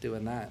enjoys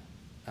doing that,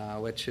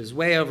 which is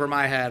way over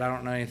my head. I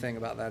don't know anything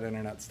about that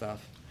internet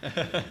stuff.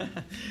 Yeah,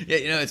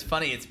 it's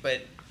funny.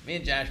 But me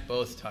and Josh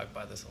both talk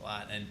about this a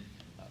lot, and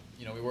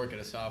we work at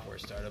a software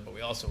startup, but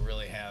we also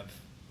really have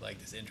like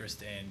this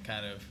interest in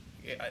kind of,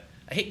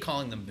 I hate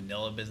calling them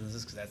vanilla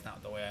businesses because that's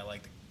not the way I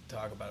like to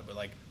talk about it, but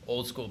like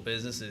old school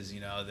businesses,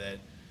 that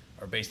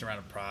are based around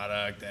a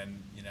product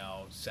and,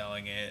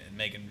 selling it and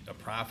making a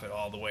profit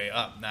all the way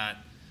up, not,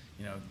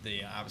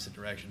 the opposite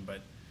direction.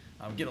 But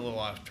I'm getting a little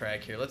off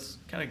track here. Let's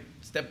kind of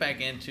step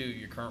back into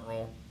your current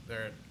role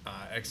there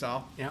at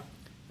Exol. Yeah.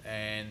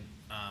 And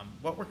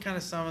what were kind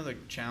of some of the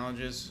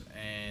challenges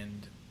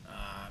and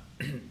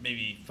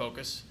maybe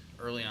focus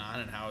early on,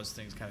 and how has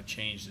things kind of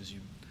changed as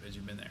you've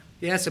been there?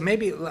 Yeah, so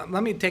maybe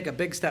let me take a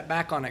big step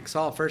back on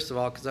Exol first of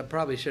all, because I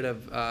probably should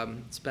have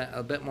spent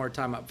a bit more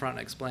time up front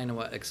explaining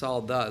what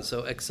Exol does.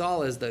 So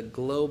Exol is the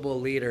global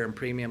leader in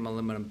premium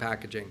aluminum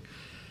packaging.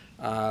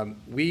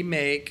 We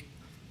make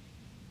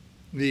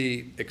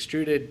the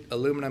extruded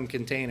aluminum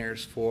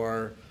containers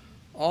for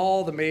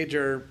all the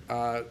major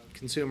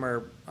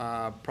consumer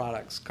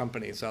products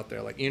companies out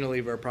there, like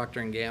Unilever,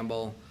 Procter &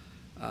 Gamble,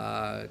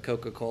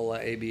 Coca-Cola,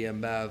 AB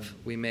InBev.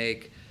 We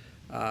make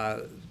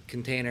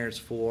containers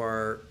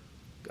for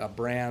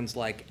brands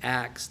like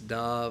Axe,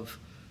 Dove.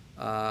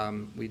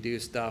 We do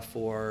stuff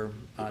for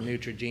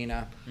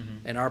Neutrogena. Mm-hmm.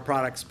 And our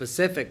products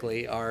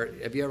specifically are,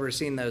 have you ever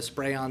seen those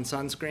spray-on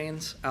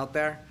sunscreens out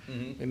there?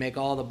 Mm-hmm. We make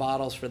all the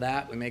bottles for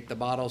that. We make the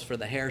bottles for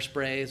the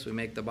hairsprays. We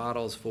make the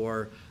bottles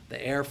for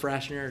the air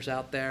fresheners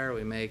out there.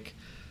 We make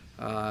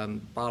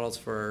bottles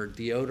for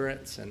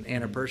deodorants and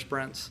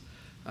antiperspirants.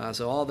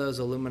 So all those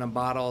aluminum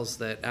bottles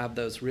that have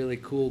those really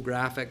cool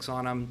graphics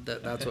on them,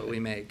 that's what we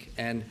make.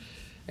 And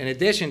in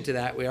addition to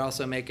that, we're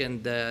also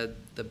making the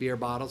beer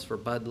bottles for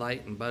Bud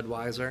Light and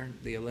Budweiser,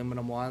 the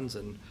aluminum ones,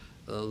 and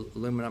the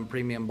aluminum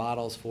premium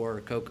bottles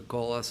for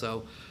Coca-Cola.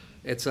 So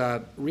it's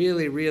a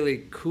really,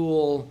 really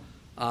cool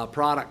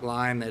product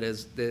line that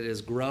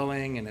is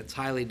growing, and it's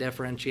highly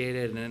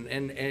differentiated.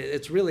 And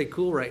it's really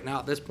cool right now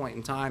at this point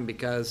in time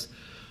because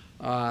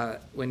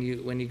when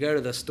you go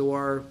to the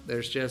store,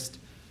 there's just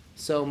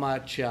so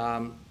much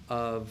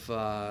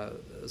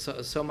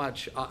so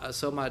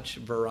much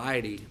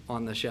variety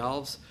on the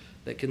shelves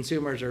that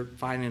consumers are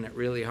finding it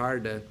really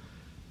hard to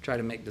try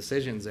to make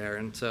decisions there.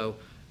 And so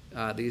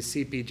these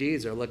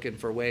CPGs are looking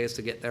for ways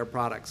to get their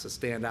products to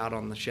stand out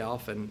on the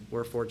shelf, and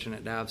we're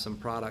fortunate to have some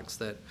products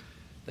that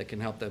can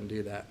help them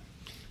do that.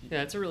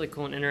 Yeah, it's a really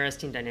cool and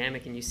interesting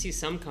dynamic, and you see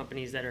some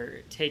companies that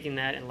are taking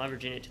that and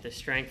leveraging it to their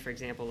strength. For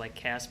example, like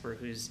Casper,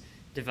 who's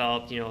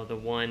developed, the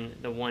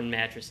one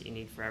mattress that you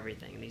need for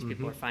everything. And these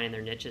people are finding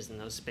their niches in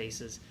those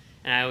spaces.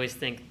 And I always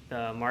think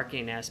the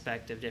marketing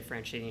aspect of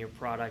differentiating your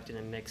product in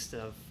a mix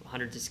of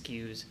hundreds of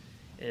SKUs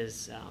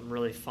is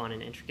really fun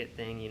and intricate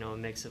thing. A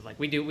mix of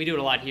we do it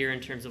a lot here in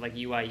terms of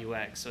UI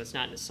UX. So it's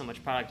not so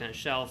much product on a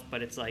shelf,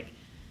 but it's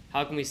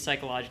how can we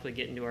psychologically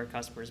get into our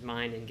customer's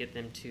mind and get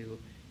them to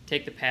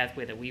take the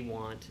pathway that we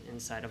want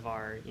inside of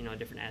our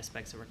different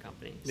aspects of our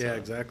company. So yeah,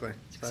 exactly.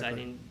 It's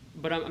exciting.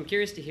 But I'm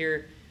curious to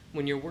hear,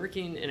 when you're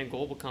working in a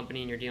global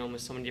company and you're dealing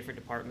with so many different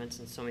departments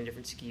and so many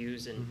different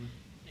SKUs, and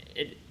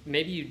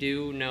maybe you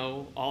do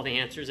know all the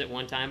answers at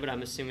one time, but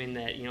I'm assuming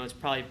that it's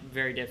probably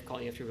very difficult.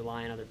 You have to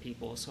rely on other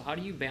people. So how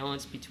do you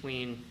balance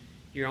between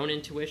your own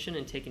intuition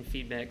and taking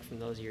feedback from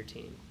those of your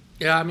team?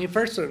 Yeah, I mean,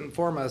 first and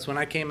foremost, when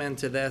I came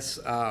into this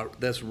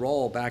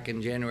role back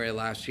in January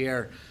last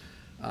year,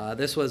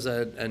 this was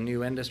a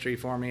new industry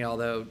for me.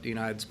 Although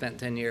I'd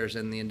spent 10 years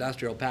in the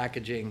industrial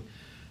packaging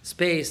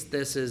space,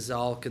 this is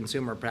all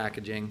consumer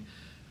packaging,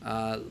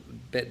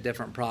 bit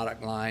different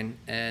product line,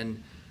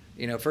 and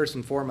first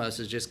and foremost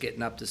is just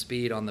getting up to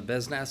speed on the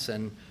business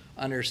and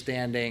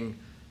understanding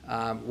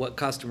what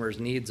customers'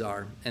 needs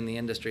are in the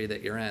industry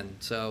that you're in.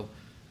 So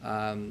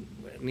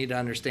need to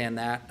understand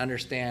that,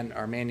 understand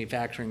our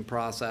manufacturing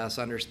process,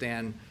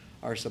 understand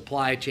our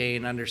supply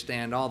chain,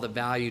 understand all the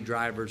value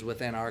drivers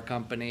within our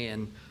company,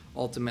 and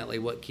ultimately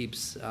what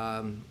keeps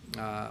and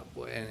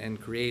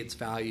creates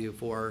value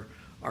for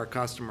our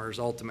customers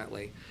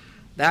ultimately.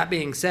 That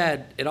being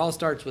said, it all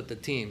starts with the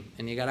team,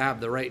 and you got to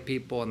have the right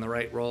people in the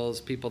right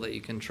roles, people that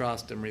you can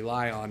trust and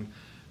rely on.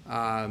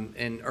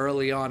 And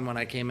early on when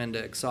I came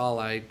into Exal,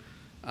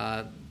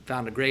 I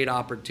found a great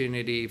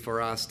opportunity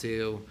for us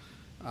to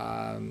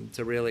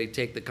really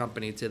take the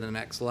company to the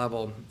next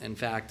level. In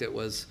fact, it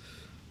was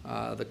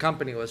the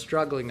company was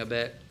struggling a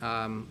bit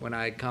when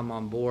I had come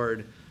on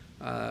board.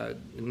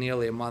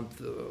 Nearly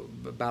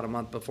about a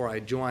month before I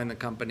joined, the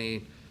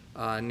company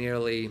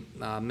nearly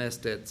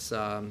missed its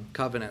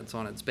covenants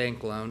on its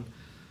bank loan.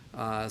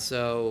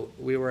 So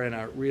we were in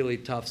a really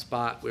tough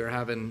spot. We were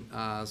having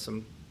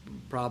some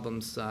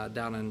problems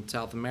down in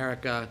South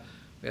America.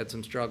 We had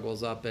some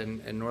struggles up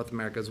in North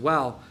America as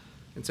well.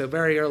 And so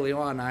very early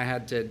on, I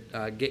had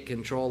to get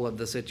control of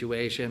the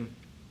situation.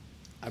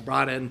 I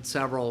brought in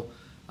several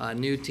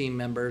new team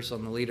members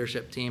on the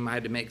leadership team. I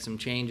had to make some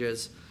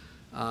changes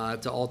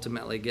to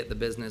ultimately get the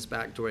business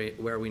back to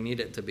where we need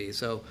it to be.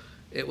 So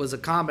it was a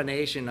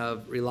combination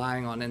of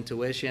relying on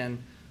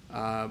intuition,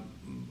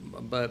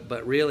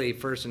 but really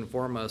first and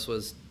foremost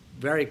was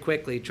very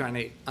quickly trying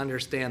to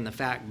understand the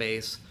fact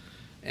base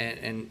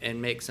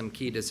and make some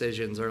key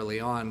decisions early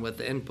on with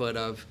the input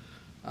of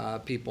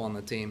people on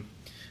the team.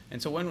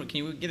 And so can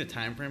you get a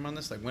time frame on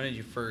this? When did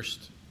you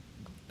first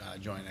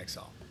join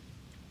Exal?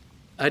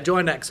 I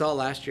joined Exal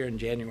last year in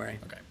January.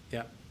 Okay.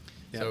 Yeah.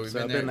 So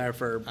I've been there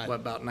for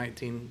about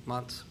 19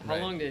 months. How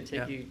long did it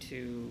take you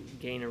to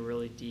gain a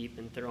really deep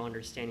and thorough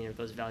understanding of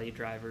those value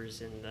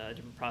drivers and the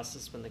different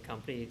processes within the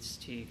company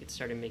to you could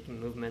start making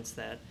movements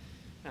that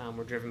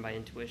were driven by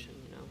intuition?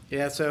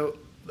 Yeah. So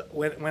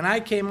when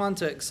I came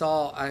onto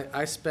Exal,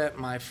 I spent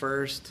my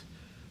first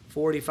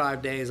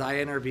 45 days. I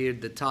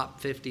interviewed the top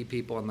 50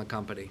 people in the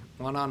company,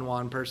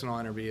 one-on-one personal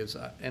interviews.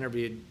 I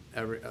interviewed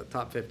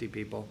top 50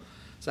 people.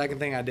 Second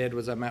thing I did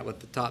was I met with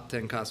the top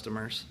 10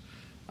 customers.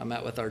 I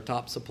met with our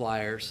top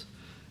suppliers,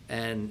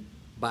 and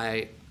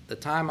by the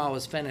time I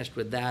was finished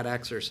with that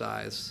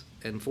exercise,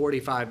 in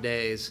 45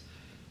 days,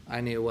 I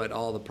knew what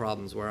all the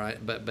problems were.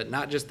 But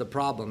not just the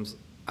problems,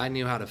 I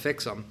knew how to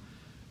fix them.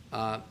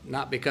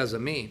 Not because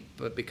of me,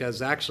 but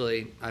because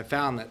actually I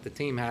found that the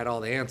team had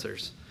all the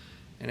answers.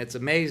 And it's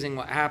amazing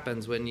what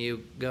happens when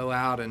you go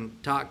out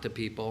and talk to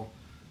people.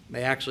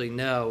 They actually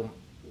know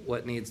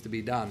what needs to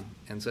be done.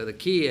 And so the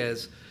key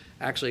is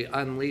actually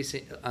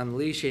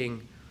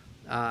unleashing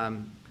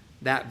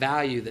that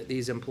value that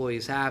these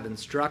employees have and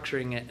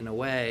structuring it in a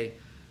way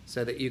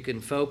so that you can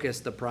focus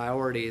the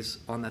priorities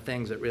on the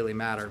things that really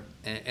matter.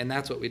 And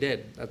that's what we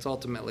did. That's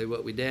ultimately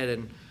what we did.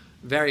 And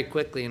very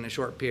quickly, in a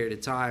short period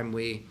of time,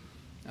 we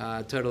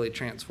totally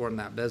transformed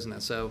that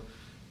business. So,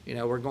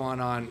 we're going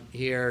on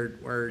here,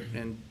 we're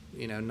in,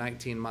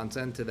 19 months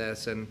into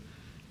this, and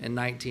in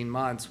 19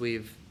 months,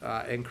 we've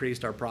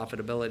increased our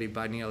profitability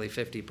by nearly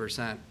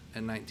 50%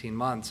 in 19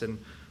 months. And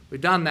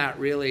we've done that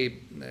really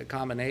a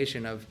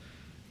combination of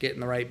getting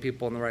the right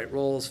people in the right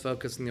roles,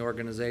 focusing the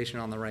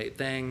organization on the right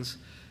things,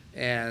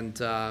 and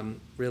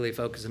really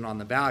focusing on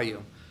the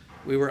value.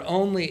 We were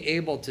only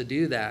able to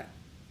do that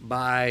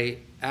by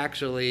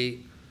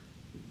actually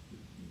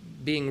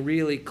being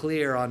really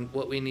clear on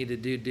what we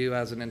needed to do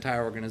as an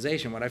entire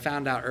organization. What I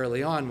found out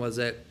early on was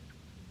that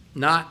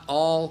not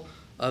all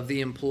of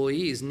the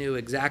employees knew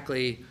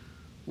exactly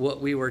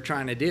what we were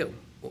trying to do,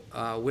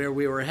 where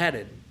we were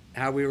headed,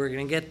 how we were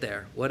going to get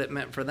there, what it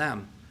meant for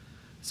them.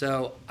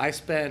 So I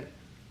spent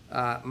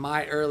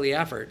my early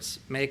efforts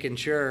making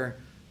sure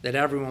that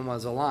everyone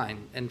was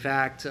aligned. In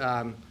fact,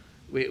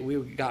 we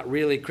got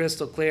really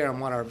crystal clear on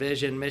what our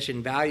vision,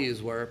 mission,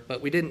 values were,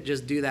 but we didn't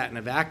just do that in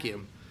a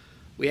vacuum.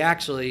 We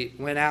actually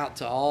went out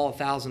to all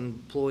 1,000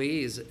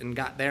 employees and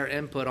got their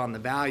input on the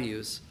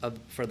values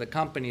for the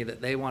company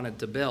that they wanted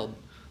to build,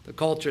 the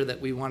culture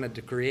that we wanted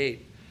to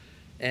create.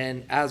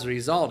 And as a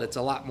result, it's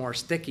a lot more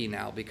sticky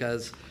now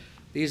because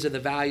these are the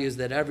values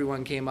that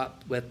everyone came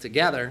up with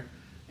together,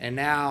 and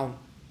now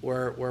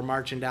we're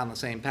marching down the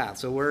same path.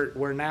 So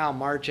we're now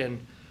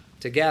marching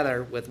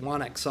together with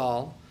one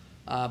Exal,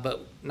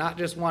 but not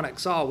just one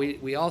Exal.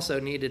 We also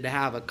needed to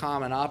have a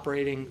common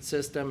operating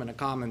system and a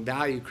common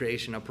value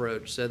creation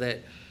approach so that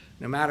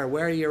no matter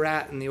where you're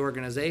at in the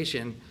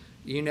organization,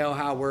 you know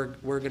how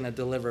we're going to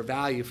deliver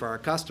value for our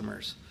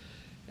customers.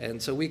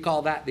 And so we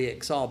call that the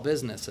Exal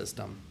business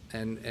system.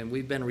 And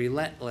we've been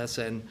relentless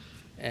in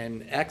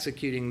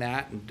executing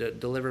that and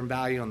delivering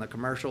value on the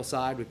commercial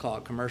side. We call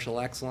it commercial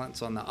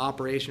excellence. On the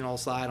operational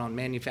side, on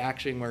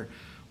manufacturing,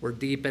 we're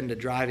deep into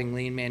driving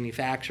lean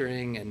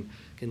manufacturing and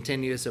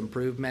continuous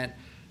improvement.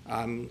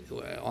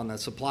 On the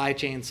supply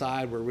chain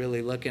side, we're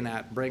really looking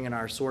at bringing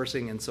our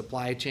sourcing and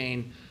supply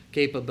chain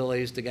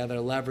capabilities together,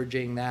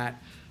 leveraging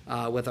that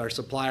with our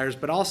suppliers,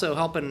 but also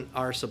helping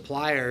our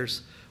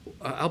suppliers,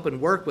 helping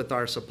work with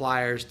our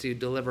suppliers to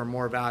deliver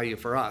more value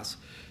for us.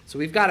 So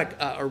we've got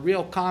a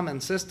real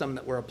common system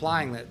that we're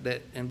applying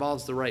that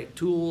involves the right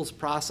tools,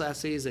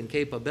 processes, and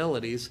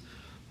capabilities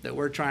that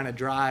we're trying to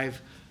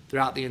drive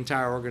throughout the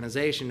entire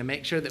organization to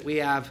make sure that we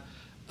have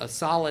a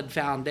solid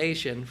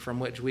foundation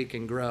from which we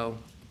can grow,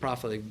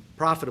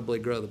 profitably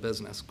grow the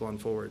business going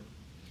forward.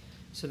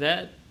 So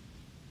that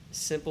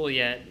simple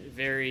yet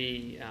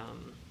very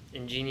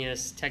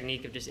ingenious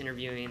technique of just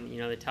interviewing,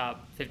 the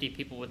top 50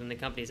 people within the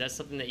company, is that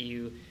something that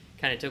you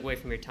kind of took away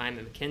from your time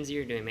at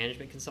McKinsey or doing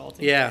management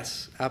consulting?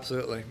 Yes,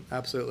 absolutely.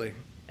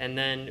 And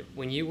then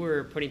when you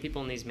were putting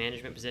people in these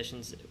management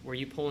positions, were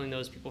you pulling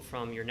those people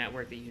from your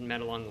network that you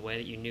met along the way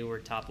that you knew were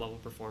top level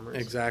performers?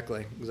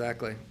 Exactly.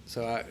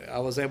 So I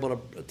was able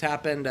to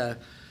tap into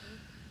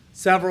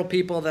several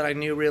people that I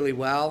knew really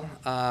well,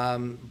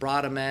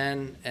 brought them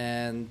in,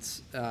 and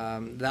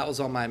that was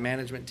on my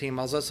management team.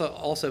 I was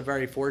also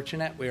very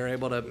fortunate. We were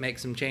able to make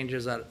some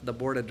changes at the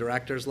board of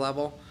directors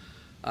level.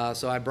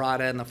 So I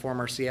brought in the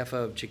former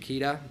CFO of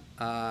Chiquita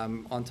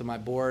onto my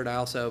board. I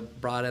also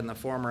brought in the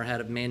former head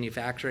of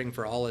manufacturing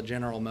for all of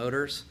General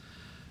Motors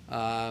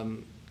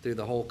through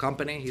the whole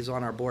company. He's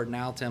on our board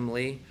now, Tim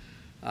Lee.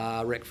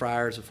 Rick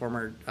Fryer is a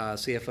former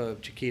CFO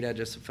of Chiquita,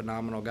 just a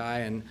phenomenal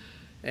guy.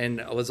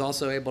 And I was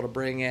also able to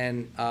bring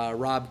in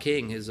Rob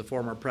King, who's the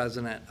former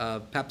president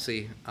of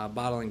Pepsi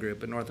Bottling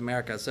Group in North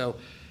America. So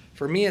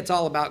for me, it's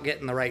all about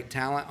getting the right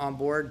talent on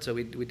board. So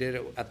we did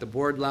it at the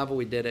board level.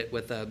 We did it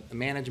with a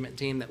management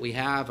team that we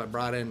have. I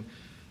brought in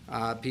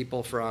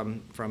people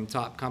from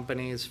top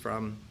companies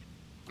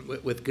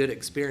with good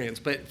experience.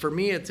 But for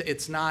me,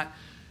 it's not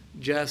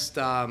just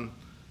the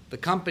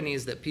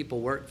companies that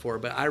people work for,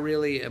 but I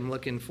really am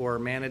looking for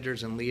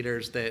managers and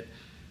leaders that,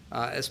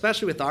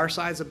 especially with our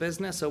size of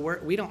business, so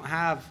we don't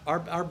have,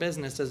 our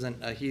business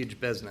isn't a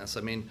huge business.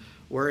 I mean,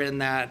 we're in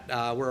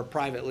that, we're a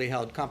privately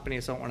held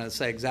company, so I don't want to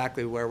say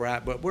exactly where we're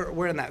at, but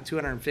we're in that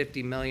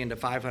 $250 million to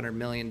 $500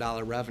 million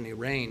revenue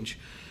range.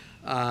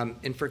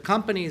 And for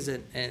companies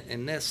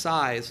in this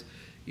size,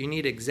 you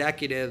need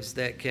executives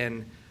that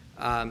can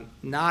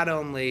not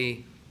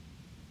only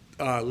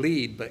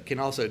lead, but can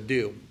also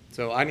do.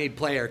 So I need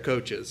player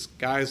coaches,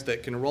 guys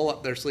that can roll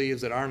up their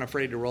sleeves, that aren't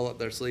afraid to roll up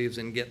their sleeves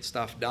and get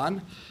stuff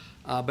done,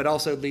 but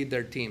also lead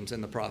their teams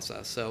in the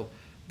process. So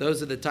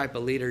those are the type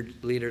of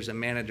leaders and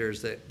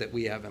managers that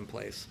we have in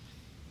place.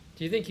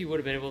 Do you think you would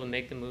have been able to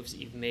make the moves that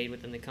you've made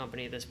within the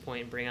company at this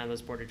point and bring on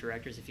those board of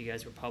directors if you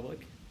guys were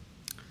public?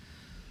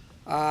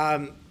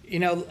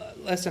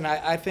 Listen,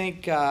 I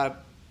think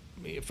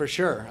for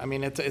sure. I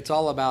mean, it's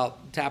all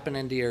about tapping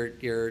into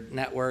your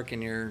network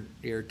and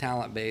your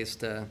talent base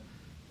to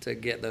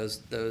get those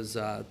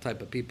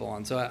type of people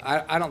on. So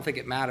I don't think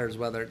it matters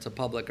whether it's a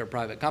public or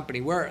private company.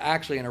 We're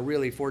actually in a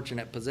really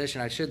fortunate position.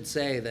 I should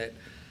say that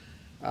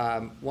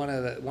one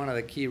of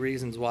the key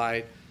reasons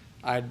why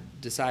I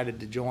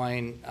decided to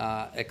join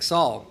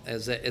Exal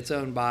is that it's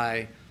owned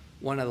by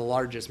one of the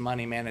largest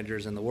money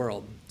managers in the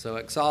world. So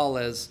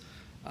Exal is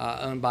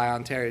owned by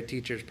Ontario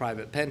Teachers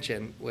Private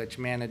Pension, which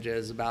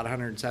manages about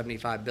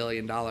 $175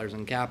 billion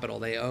in capital.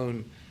 They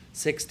own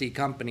 60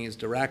 companies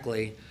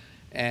directly.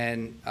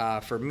 And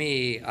for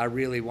me, I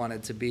really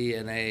wanted to be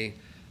in a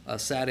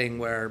setting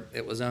where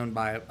it was owned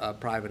by a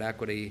private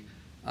equity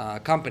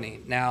company.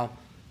 Now,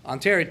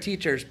 Ontario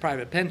Teachers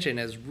Private Pension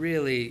is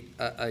really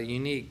a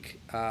unique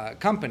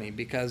company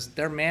because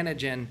they're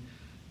managing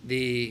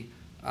the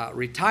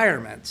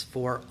retirements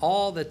for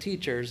all the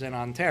teachers in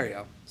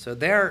Ontario. So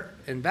their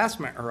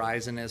investment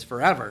horizon is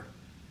forever.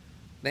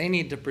 They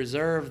need to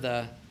preserve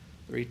the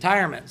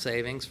retirement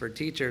savings for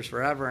teachers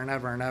forever and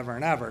ever and ever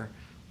and ever,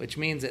 which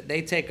means that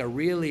they take a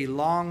really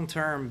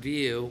long-term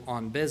view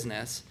on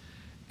business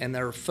and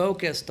they're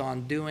focused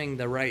on doing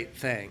the right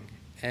thing.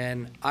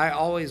 And I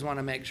always want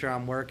to make sure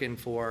I'm working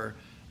for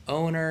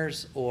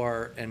owners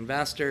or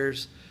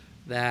investors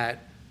that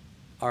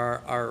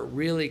are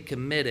really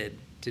committed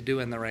to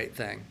doing the right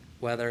thing,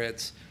 whether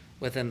it's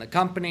within the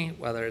company,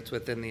 whether it's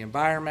within the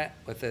environment,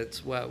 whether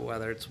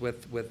it's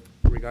with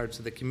regards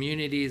to the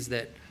communities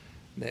that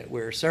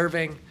we're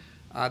serving.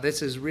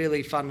 This is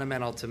really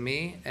fundamental to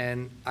me,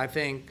 and I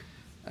think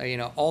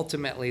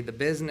ultimately the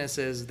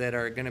businesses that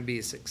are going to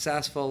be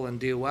successful and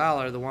do well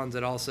are the ones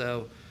that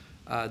also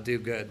do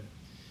good.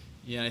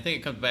 Yeah, and I think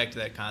it comes back to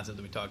that concept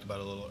that we talked about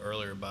a little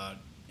earlier about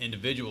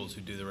individuals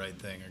who do the right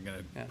thing are going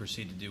to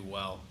proceed to do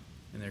well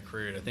in their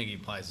career. And I think he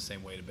applies the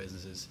same way to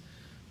businesses.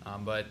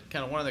 But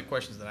kind of one of the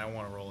questions that I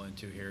want to roll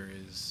into here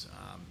is,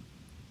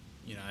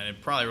 and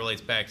it probably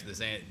relates back to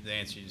the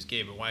answer you just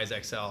gave, but why has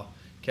XCEL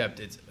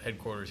kept its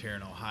headquarters here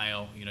in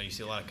Ohio? You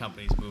see a lot of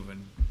companies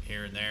moving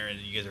here and there, and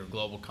you guys are a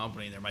global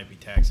company, and there might be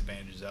tax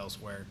advantages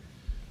elsewhere.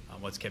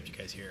 What's kept you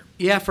guys here?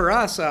 Yeah, for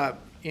us,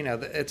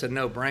 it's a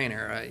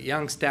no-brainer.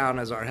 Youngstown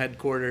is our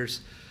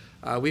headquarters.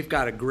 We've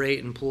got a great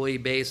employee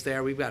base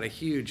there. We've got a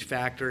huge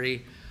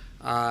factory.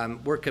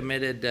 We're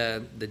committed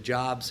to the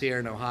jobs here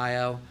in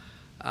Ohio.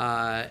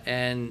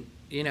 And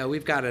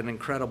we've got an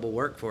incredible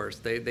workforce.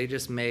 They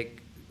just make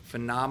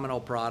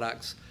phenomenal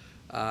products.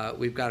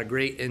 We've got a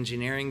great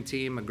engineering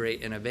team, a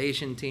great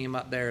innovation team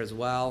up there as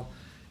well.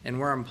 And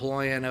we're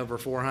employing over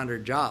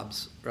 400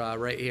 jobs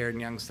right here in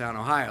Youngstown,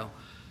 Ohio.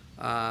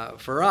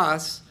 For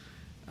us,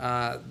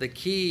 the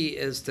key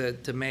is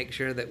to make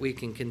sure that we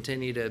can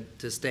continue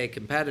to stay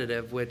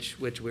competitive, which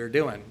we're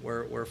doing.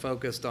 We're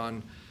focused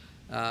on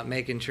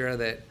making sure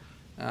that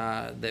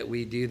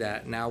we do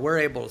that. Now, we're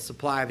able to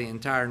supply the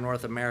entire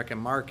North American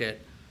market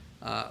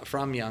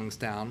from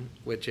Youngstown,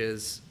 which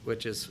is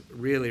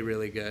really,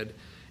 really good.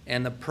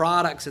 And the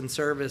products and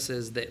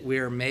services that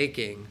we're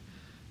making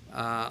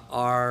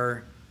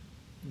are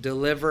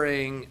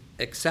delivering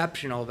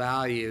exceptional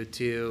value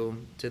to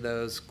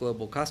those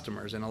global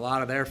customers. And a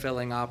lot of their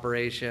filling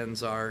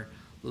operations are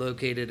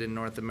located in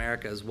North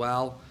America as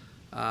well.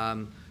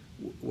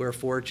 We're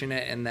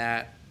fortunate in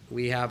that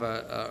we have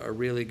a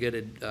really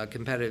good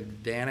competitive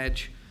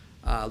advantage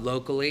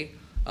locally.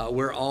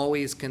 We're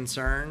always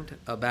concerned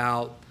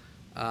about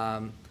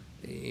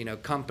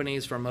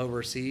companies from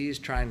overseas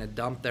trying to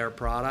dump their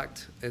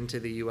product into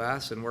the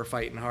U.S., and we're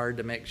fighting hard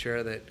to make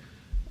sure that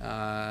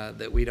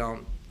we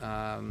don't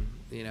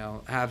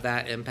have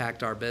that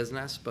impact our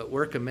business. But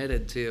we're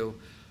committed to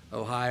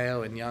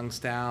Ohio and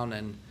Youngstown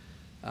and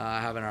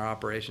having our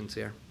operations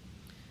here.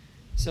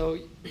 So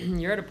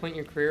you're at a point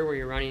in your career where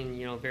you're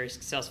running, a very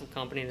successful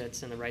company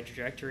that's in the right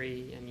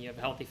trajectory, and you have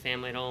a healthy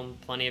family at home,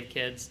 plenty of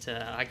kids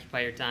to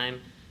occupy your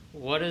time.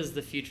 What does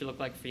the future look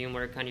like for you, and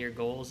what are kind of your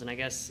goals? And I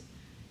guess,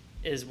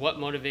 is what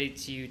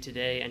motivates you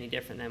today any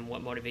different than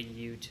what motivated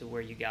you to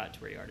where you got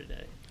to where you are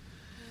today?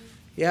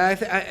 Yeah,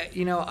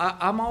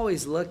 I'm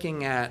always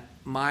looking at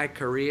my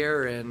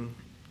career, and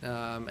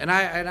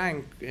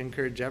I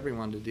encourage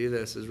everyone to do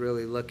this, is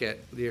really look at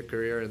your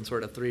career in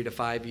sort of 3 to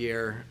 5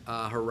 year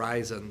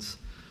horizons.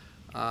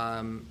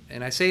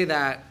 And I say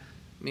that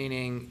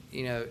meaning,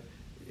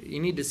 you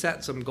need to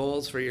set some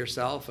goals for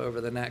yourself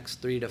over the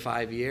next 3 to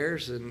 5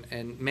 years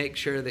and make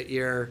sure that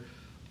you're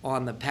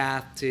on the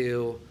path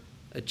to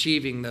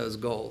achieving those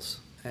goals.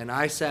 And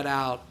I set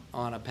out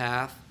on a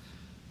path,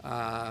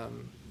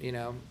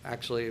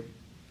 actually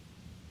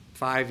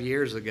 5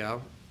 years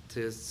ago,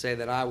 to say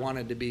that I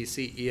wanted to be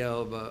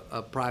CEO of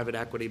a private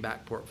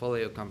equity-backed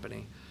portfolio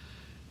company.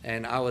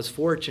 And I was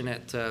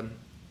fortunate to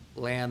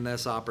land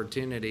this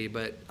opportunity,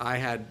 but I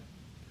had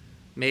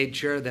made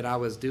sure that I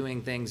was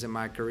doing things in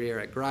my career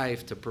at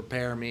Greif to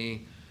prepare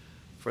me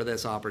for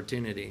this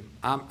opportunity.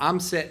 I'm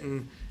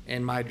sitting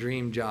in my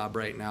dream job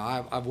right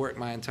now. I've worked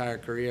my entire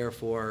career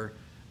for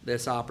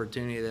this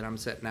opportunity that I'm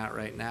sitting at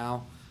right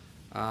now.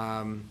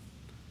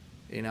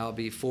 I'll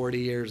be 40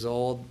 years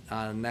old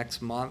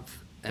next month.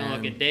 Don't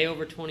look a day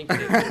over 22.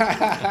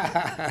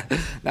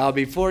 Now, I'll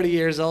be 40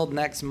 years old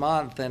next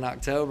month in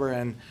October,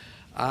 and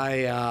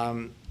that's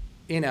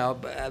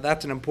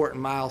an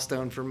important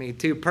milestone for me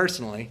too,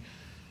 personally.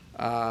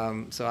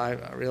 So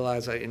I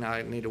realize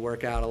I need to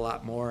work out a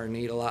lot more and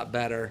eat a lot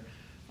better.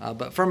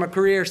 But from a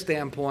career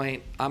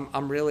standpoint,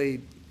 I'm really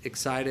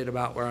excited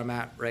about where I'm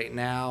at right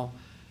now.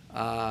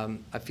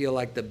 I feel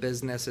like the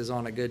business is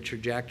on a good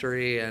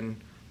trajectory, and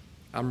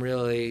I'm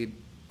really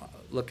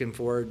looking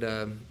forward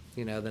to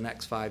the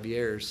next 5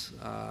 years,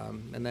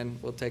 and then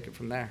we'll take it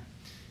from there.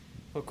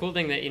 Well, cool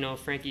thing that,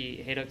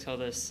 Frankie Haydock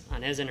told us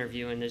on his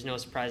interview, and there's no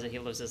surprise that he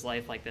lives his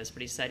life like this,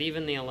 but he said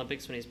even the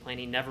Olympics when he was playing,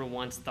 he never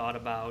once thought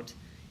about,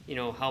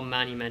 how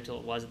monumental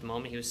it was at the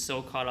moment. He was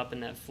so caught up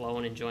in that flow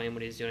and enjoying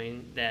what he was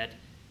doing that,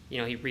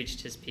 he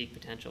reached his peak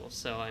potential.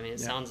 So, it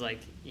sounds like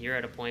you're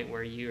at a point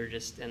where you're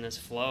just in this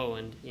flow,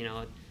 and,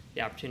 the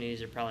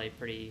opportunities are probably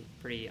pretty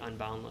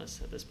unboundless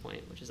at this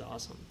point, which is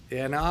awesome.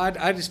 Yeah, no,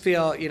 I just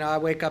feel, I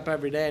wake up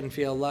every day and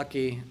feel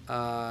lucky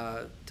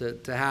to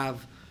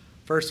have,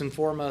 first and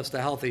foremost, a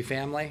healthy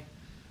family,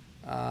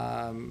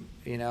 and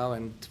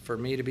for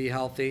me to be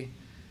healthy.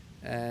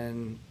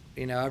 And,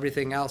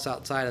 everything else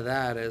outside of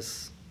that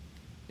is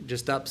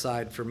just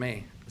upside for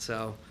me.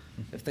 So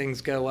if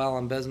things go well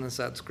in business,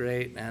 that's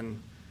great.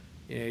 And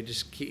you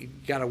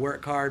got to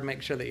work hard,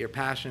 make sure that you're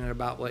passionate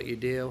about what you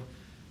do,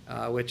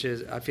 which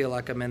is, I feel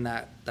like I'm in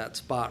that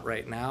spot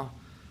right now.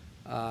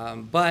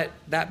 But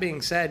that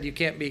being said, you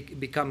can't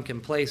become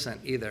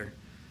complacent either.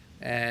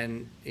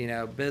 And,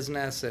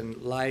 business and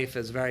life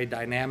is very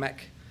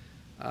dynamic.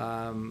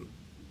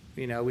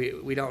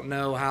 We don't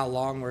know how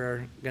long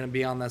we're going to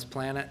be on this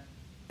planet.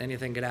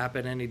 Anything could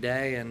happen any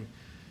day. And,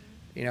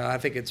 I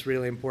think it's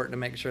really important to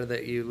make sure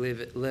that you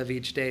live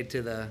each day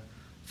to the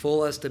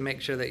fullest and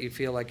make sure that you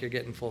feel like you're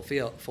getting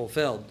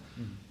fulfilled.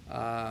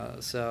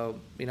 So,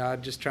 I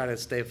just try to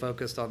stay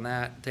focused on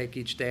that, take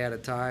each day at a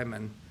time,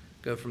 and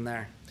go from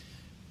there.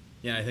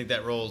 Yeah, I think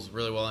that rolls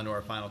really well into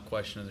our final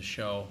question of the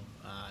show,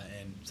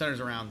 and centers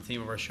around the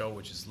theme of our show,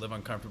 which is live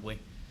uncomfortably.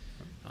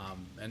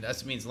 And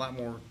that means a lot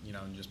more,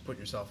 than just putting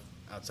yourself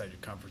outside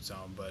your comfort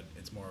zone, but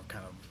it's more of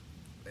kind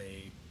of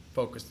a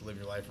focus to live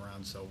your life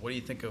around. So what do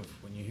you think of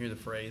when you hear the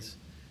phrase,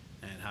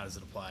 and how does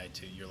it apply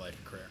to your life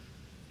and career?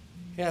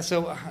 Yeah,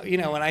 so,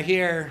 when I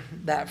hear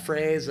that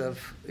phrase of,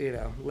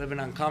 living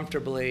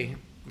uncomfortably,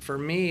 for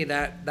me,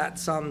 that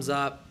sums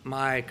up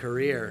my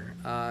career,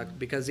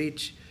 because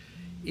each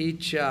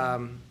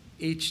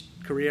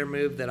career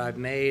move that I've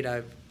made,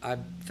 I've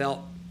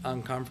felt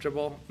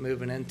uncomfortable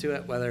moving into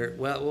it,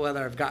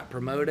 whether I've got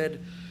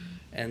promoted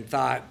and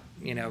thought,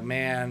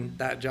 man,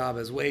 that job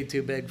is way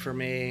too big for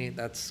me,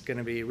 that's going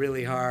to be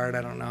really hard,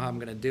 I don't know how I'm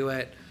going to do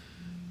it,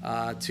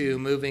 to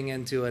moving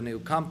into a new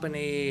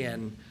company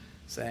and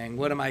saying,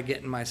 what am I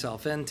getting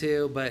myself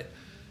into? But,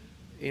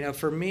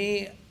 for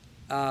me,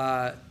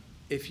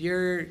 if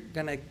you're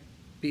going to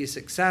be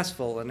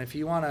successful and if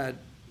you want to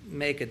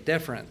make a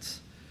difference,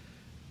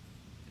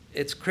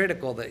 it's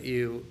critical that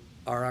you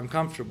are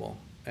uncomfortable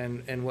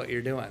in what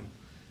you're doing.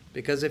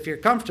 Because if you're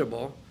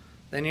comfortable,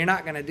 then you're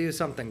not going to do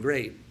something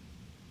great.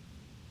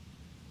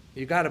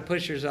 You got to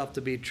push yourself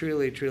to be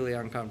truly, truly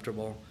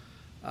uncomfortable.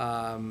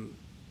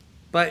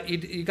 But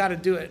you got to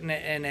do it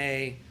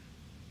in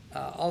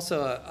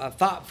also a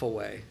thoughtful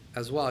way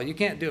as well. You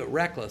can't do it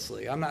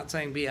recklessly. I'm not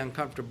saying be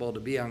uncomfortable to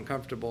be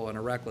uncomfortable in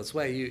a reckless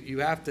way. You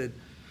have to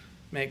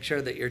make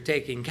sure that you're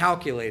taking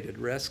calculated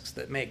risks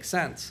that make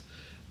sense,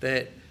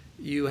 that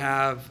you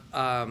have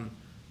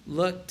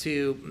looked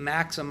to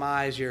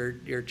maximize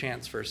your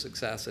chance for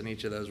success in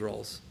each of those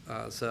roles.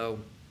 So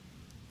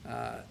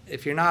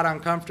if you're not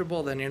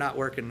uncomfortable, then you're not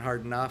working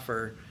hard enough,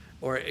 or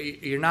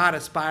you're not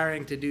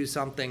aspiring to do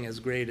something as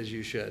great as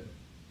you should.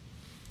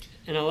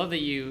 And I love that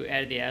you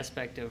added the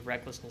aspect of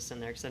recklessness in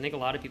there, because I think a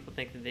lot of people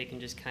think that they can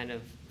just kind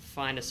of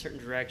find a certain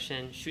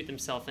direction, shoot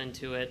themselves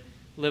into it,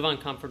 live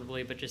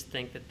uncomfortably, but just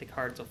think that the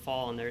cards will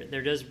fall. And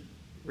there does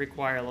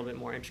require a little bit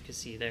more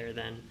intricacy there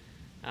than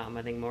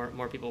I think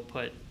more people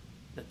put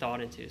the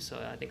thought into. So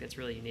I think that's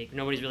really unique.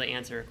 Nobody's really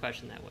answered a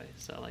question that way,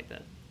 so I like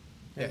that.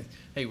 Yeah.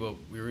 Hey, well,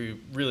 we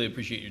really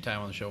appreciate your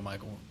time on the show,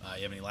 Michael.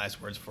 You have any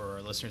last words for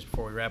our listeners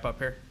before we wrap up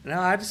here?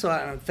 No, I just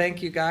want to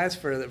thank you guys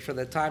for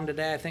the time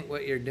today. I think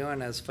what you're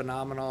doing is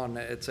phenomenal, and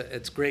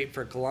it's great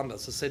for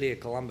Columbus, the city of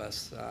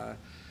Columbus.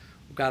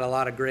 We've got a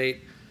lot of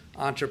great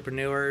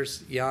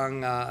entrepreneurs,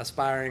 young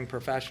aspiring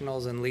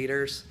professionals and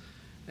leaders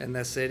in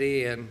this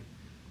city, and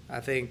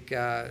I think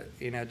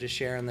just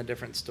sharing the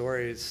different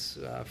stories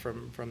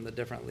from the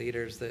different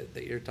leaders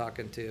that you're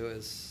talking to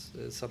is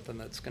something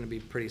that's going to be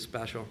pretty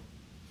special.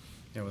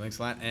 Yeah, well, thanks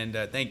a lot. And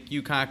thank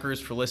you,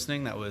 Conquerors, for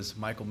listening. That was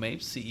Michael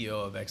Mapes, CEO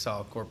of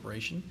Exile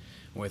Corporation,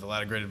 with a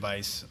lot of great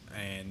advice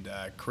and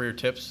career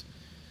tips.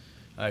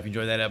 If you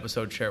enjoyed that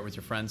episode, share it with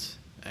your friends,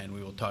 and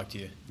we will talk to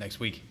you next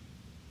week.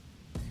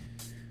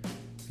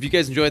 If you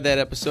guys enjoyed that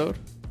episode,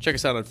 check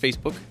us out on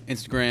Facebook,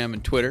 Instagram,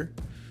 and Twitter,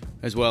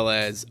 as well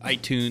as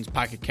iTunes,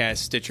 Pocket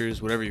Cast,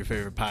 Stitchers, whatever your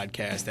favorite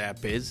podcast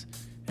app is.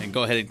 And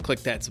go ahead and click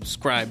that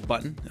subscribe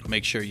button. It'll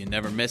make sure you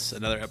never miss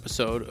another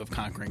episode of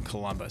Conquering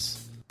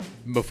Columbus.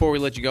 Before we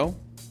let you go,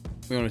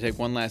 we want to take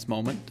one last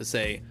moment to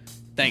say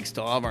thanks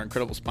to all of our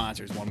incredible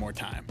sponsors one more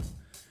time.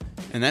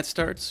 And that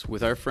starts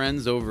with our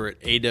friends over at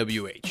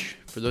AWH.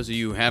 For those of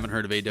you who haven't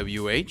heard of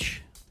AWH,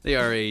 they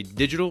are a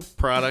digital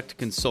product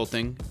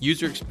consulting,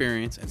 user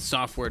experience, and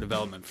software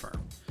development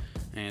firm.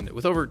 And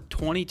with over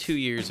 22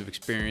 years of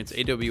experience,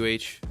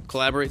 AWH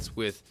collaborates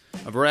with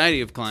a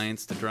variety of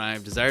clients to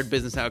drive desired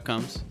business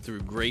outcomes through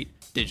great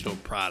digital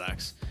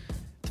products.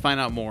 To find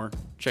out more,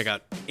 check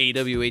out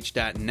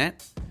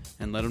awh.net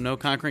and let them know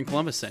Conquering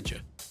Columbus sent you.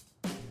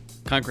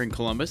 Conquering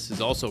Columbus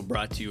is also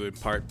brought to you in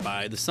part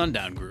by the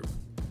Sundown Group.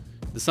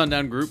 The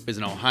Sundown Group is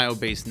an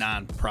Ohio-based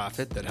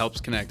nonprofit that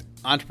helps connect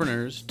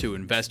entrepreneurs to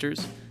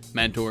investors,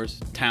 mentors,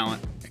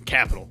 talent, and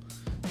capital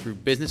through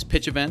business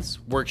pitch events,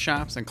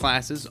 workshops, and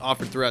classes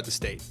offered throughout the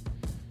state.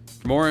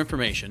 For more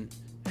information,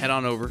 head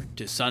on over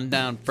to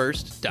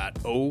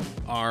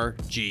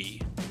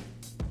sundownfirst.org.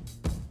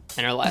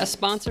 And our last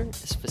sponsor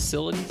is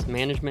Facilities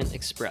Management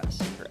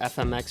Express, or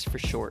FMX for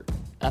short.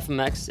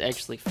 FMX is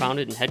actually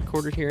founded and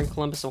headquartered here in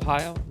Columbus,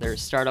 Ohio. They're a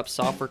startup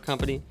software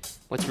company.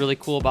 What's really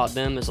cool about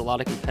them, there's a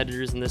lot of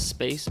competitors in this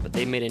space, but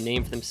they made a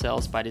name for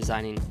themselves by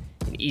designing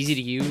an easy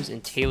to use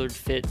and tailored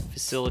fit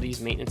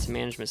facilities maintenance and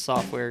management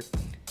software.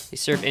 They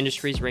serve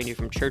industries ranging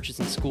from churches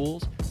and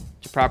schools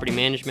to property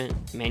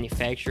management,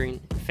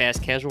 manufacturing, and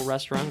fast casual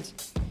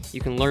restaurants.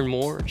 You can learn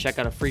more or check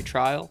out a free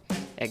trial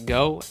at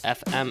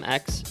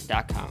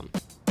gofmx.com.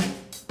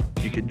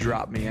 You could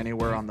drop me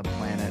anywhere on the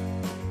planet,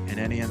 in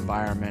any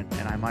environment,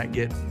 and I might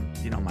get,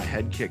 my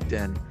head kicked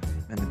in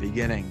the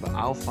beginning, but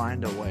I'll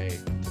find a way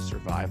to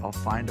survive. I'll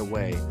find a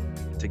way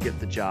to get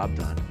the job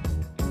done.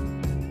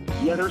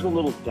 Yeah, there's a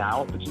little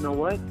doubt, but you know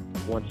what?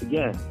 Once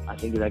again, I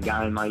think of that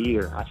guy in my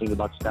ear. I think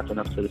about stepping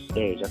up to the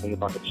stage. I think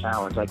about the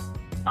challenge. Like,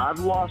 I've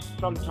lost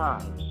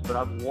sometimes, but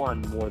I've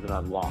won more than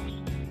I've lost.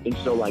 And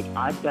so,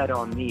 I bet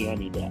on me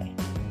any day.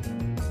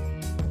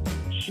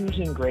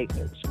 Choosing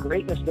greatness.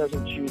 Greatness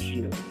doesn't choose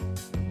you.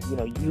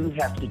 You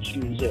have to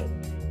choose it.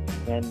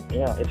 And,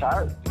 it's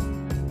hard.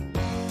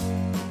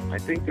 I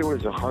think there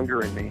was a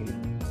hunger in me.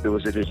 There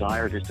was a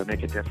desire just to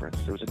make a difference.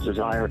 There was a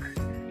desire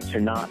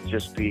to not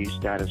just be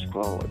status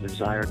quo, a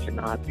desire to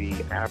not be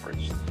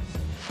average.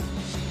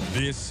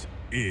 This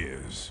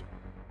is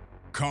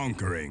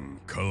Conquering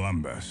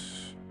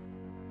Columbus.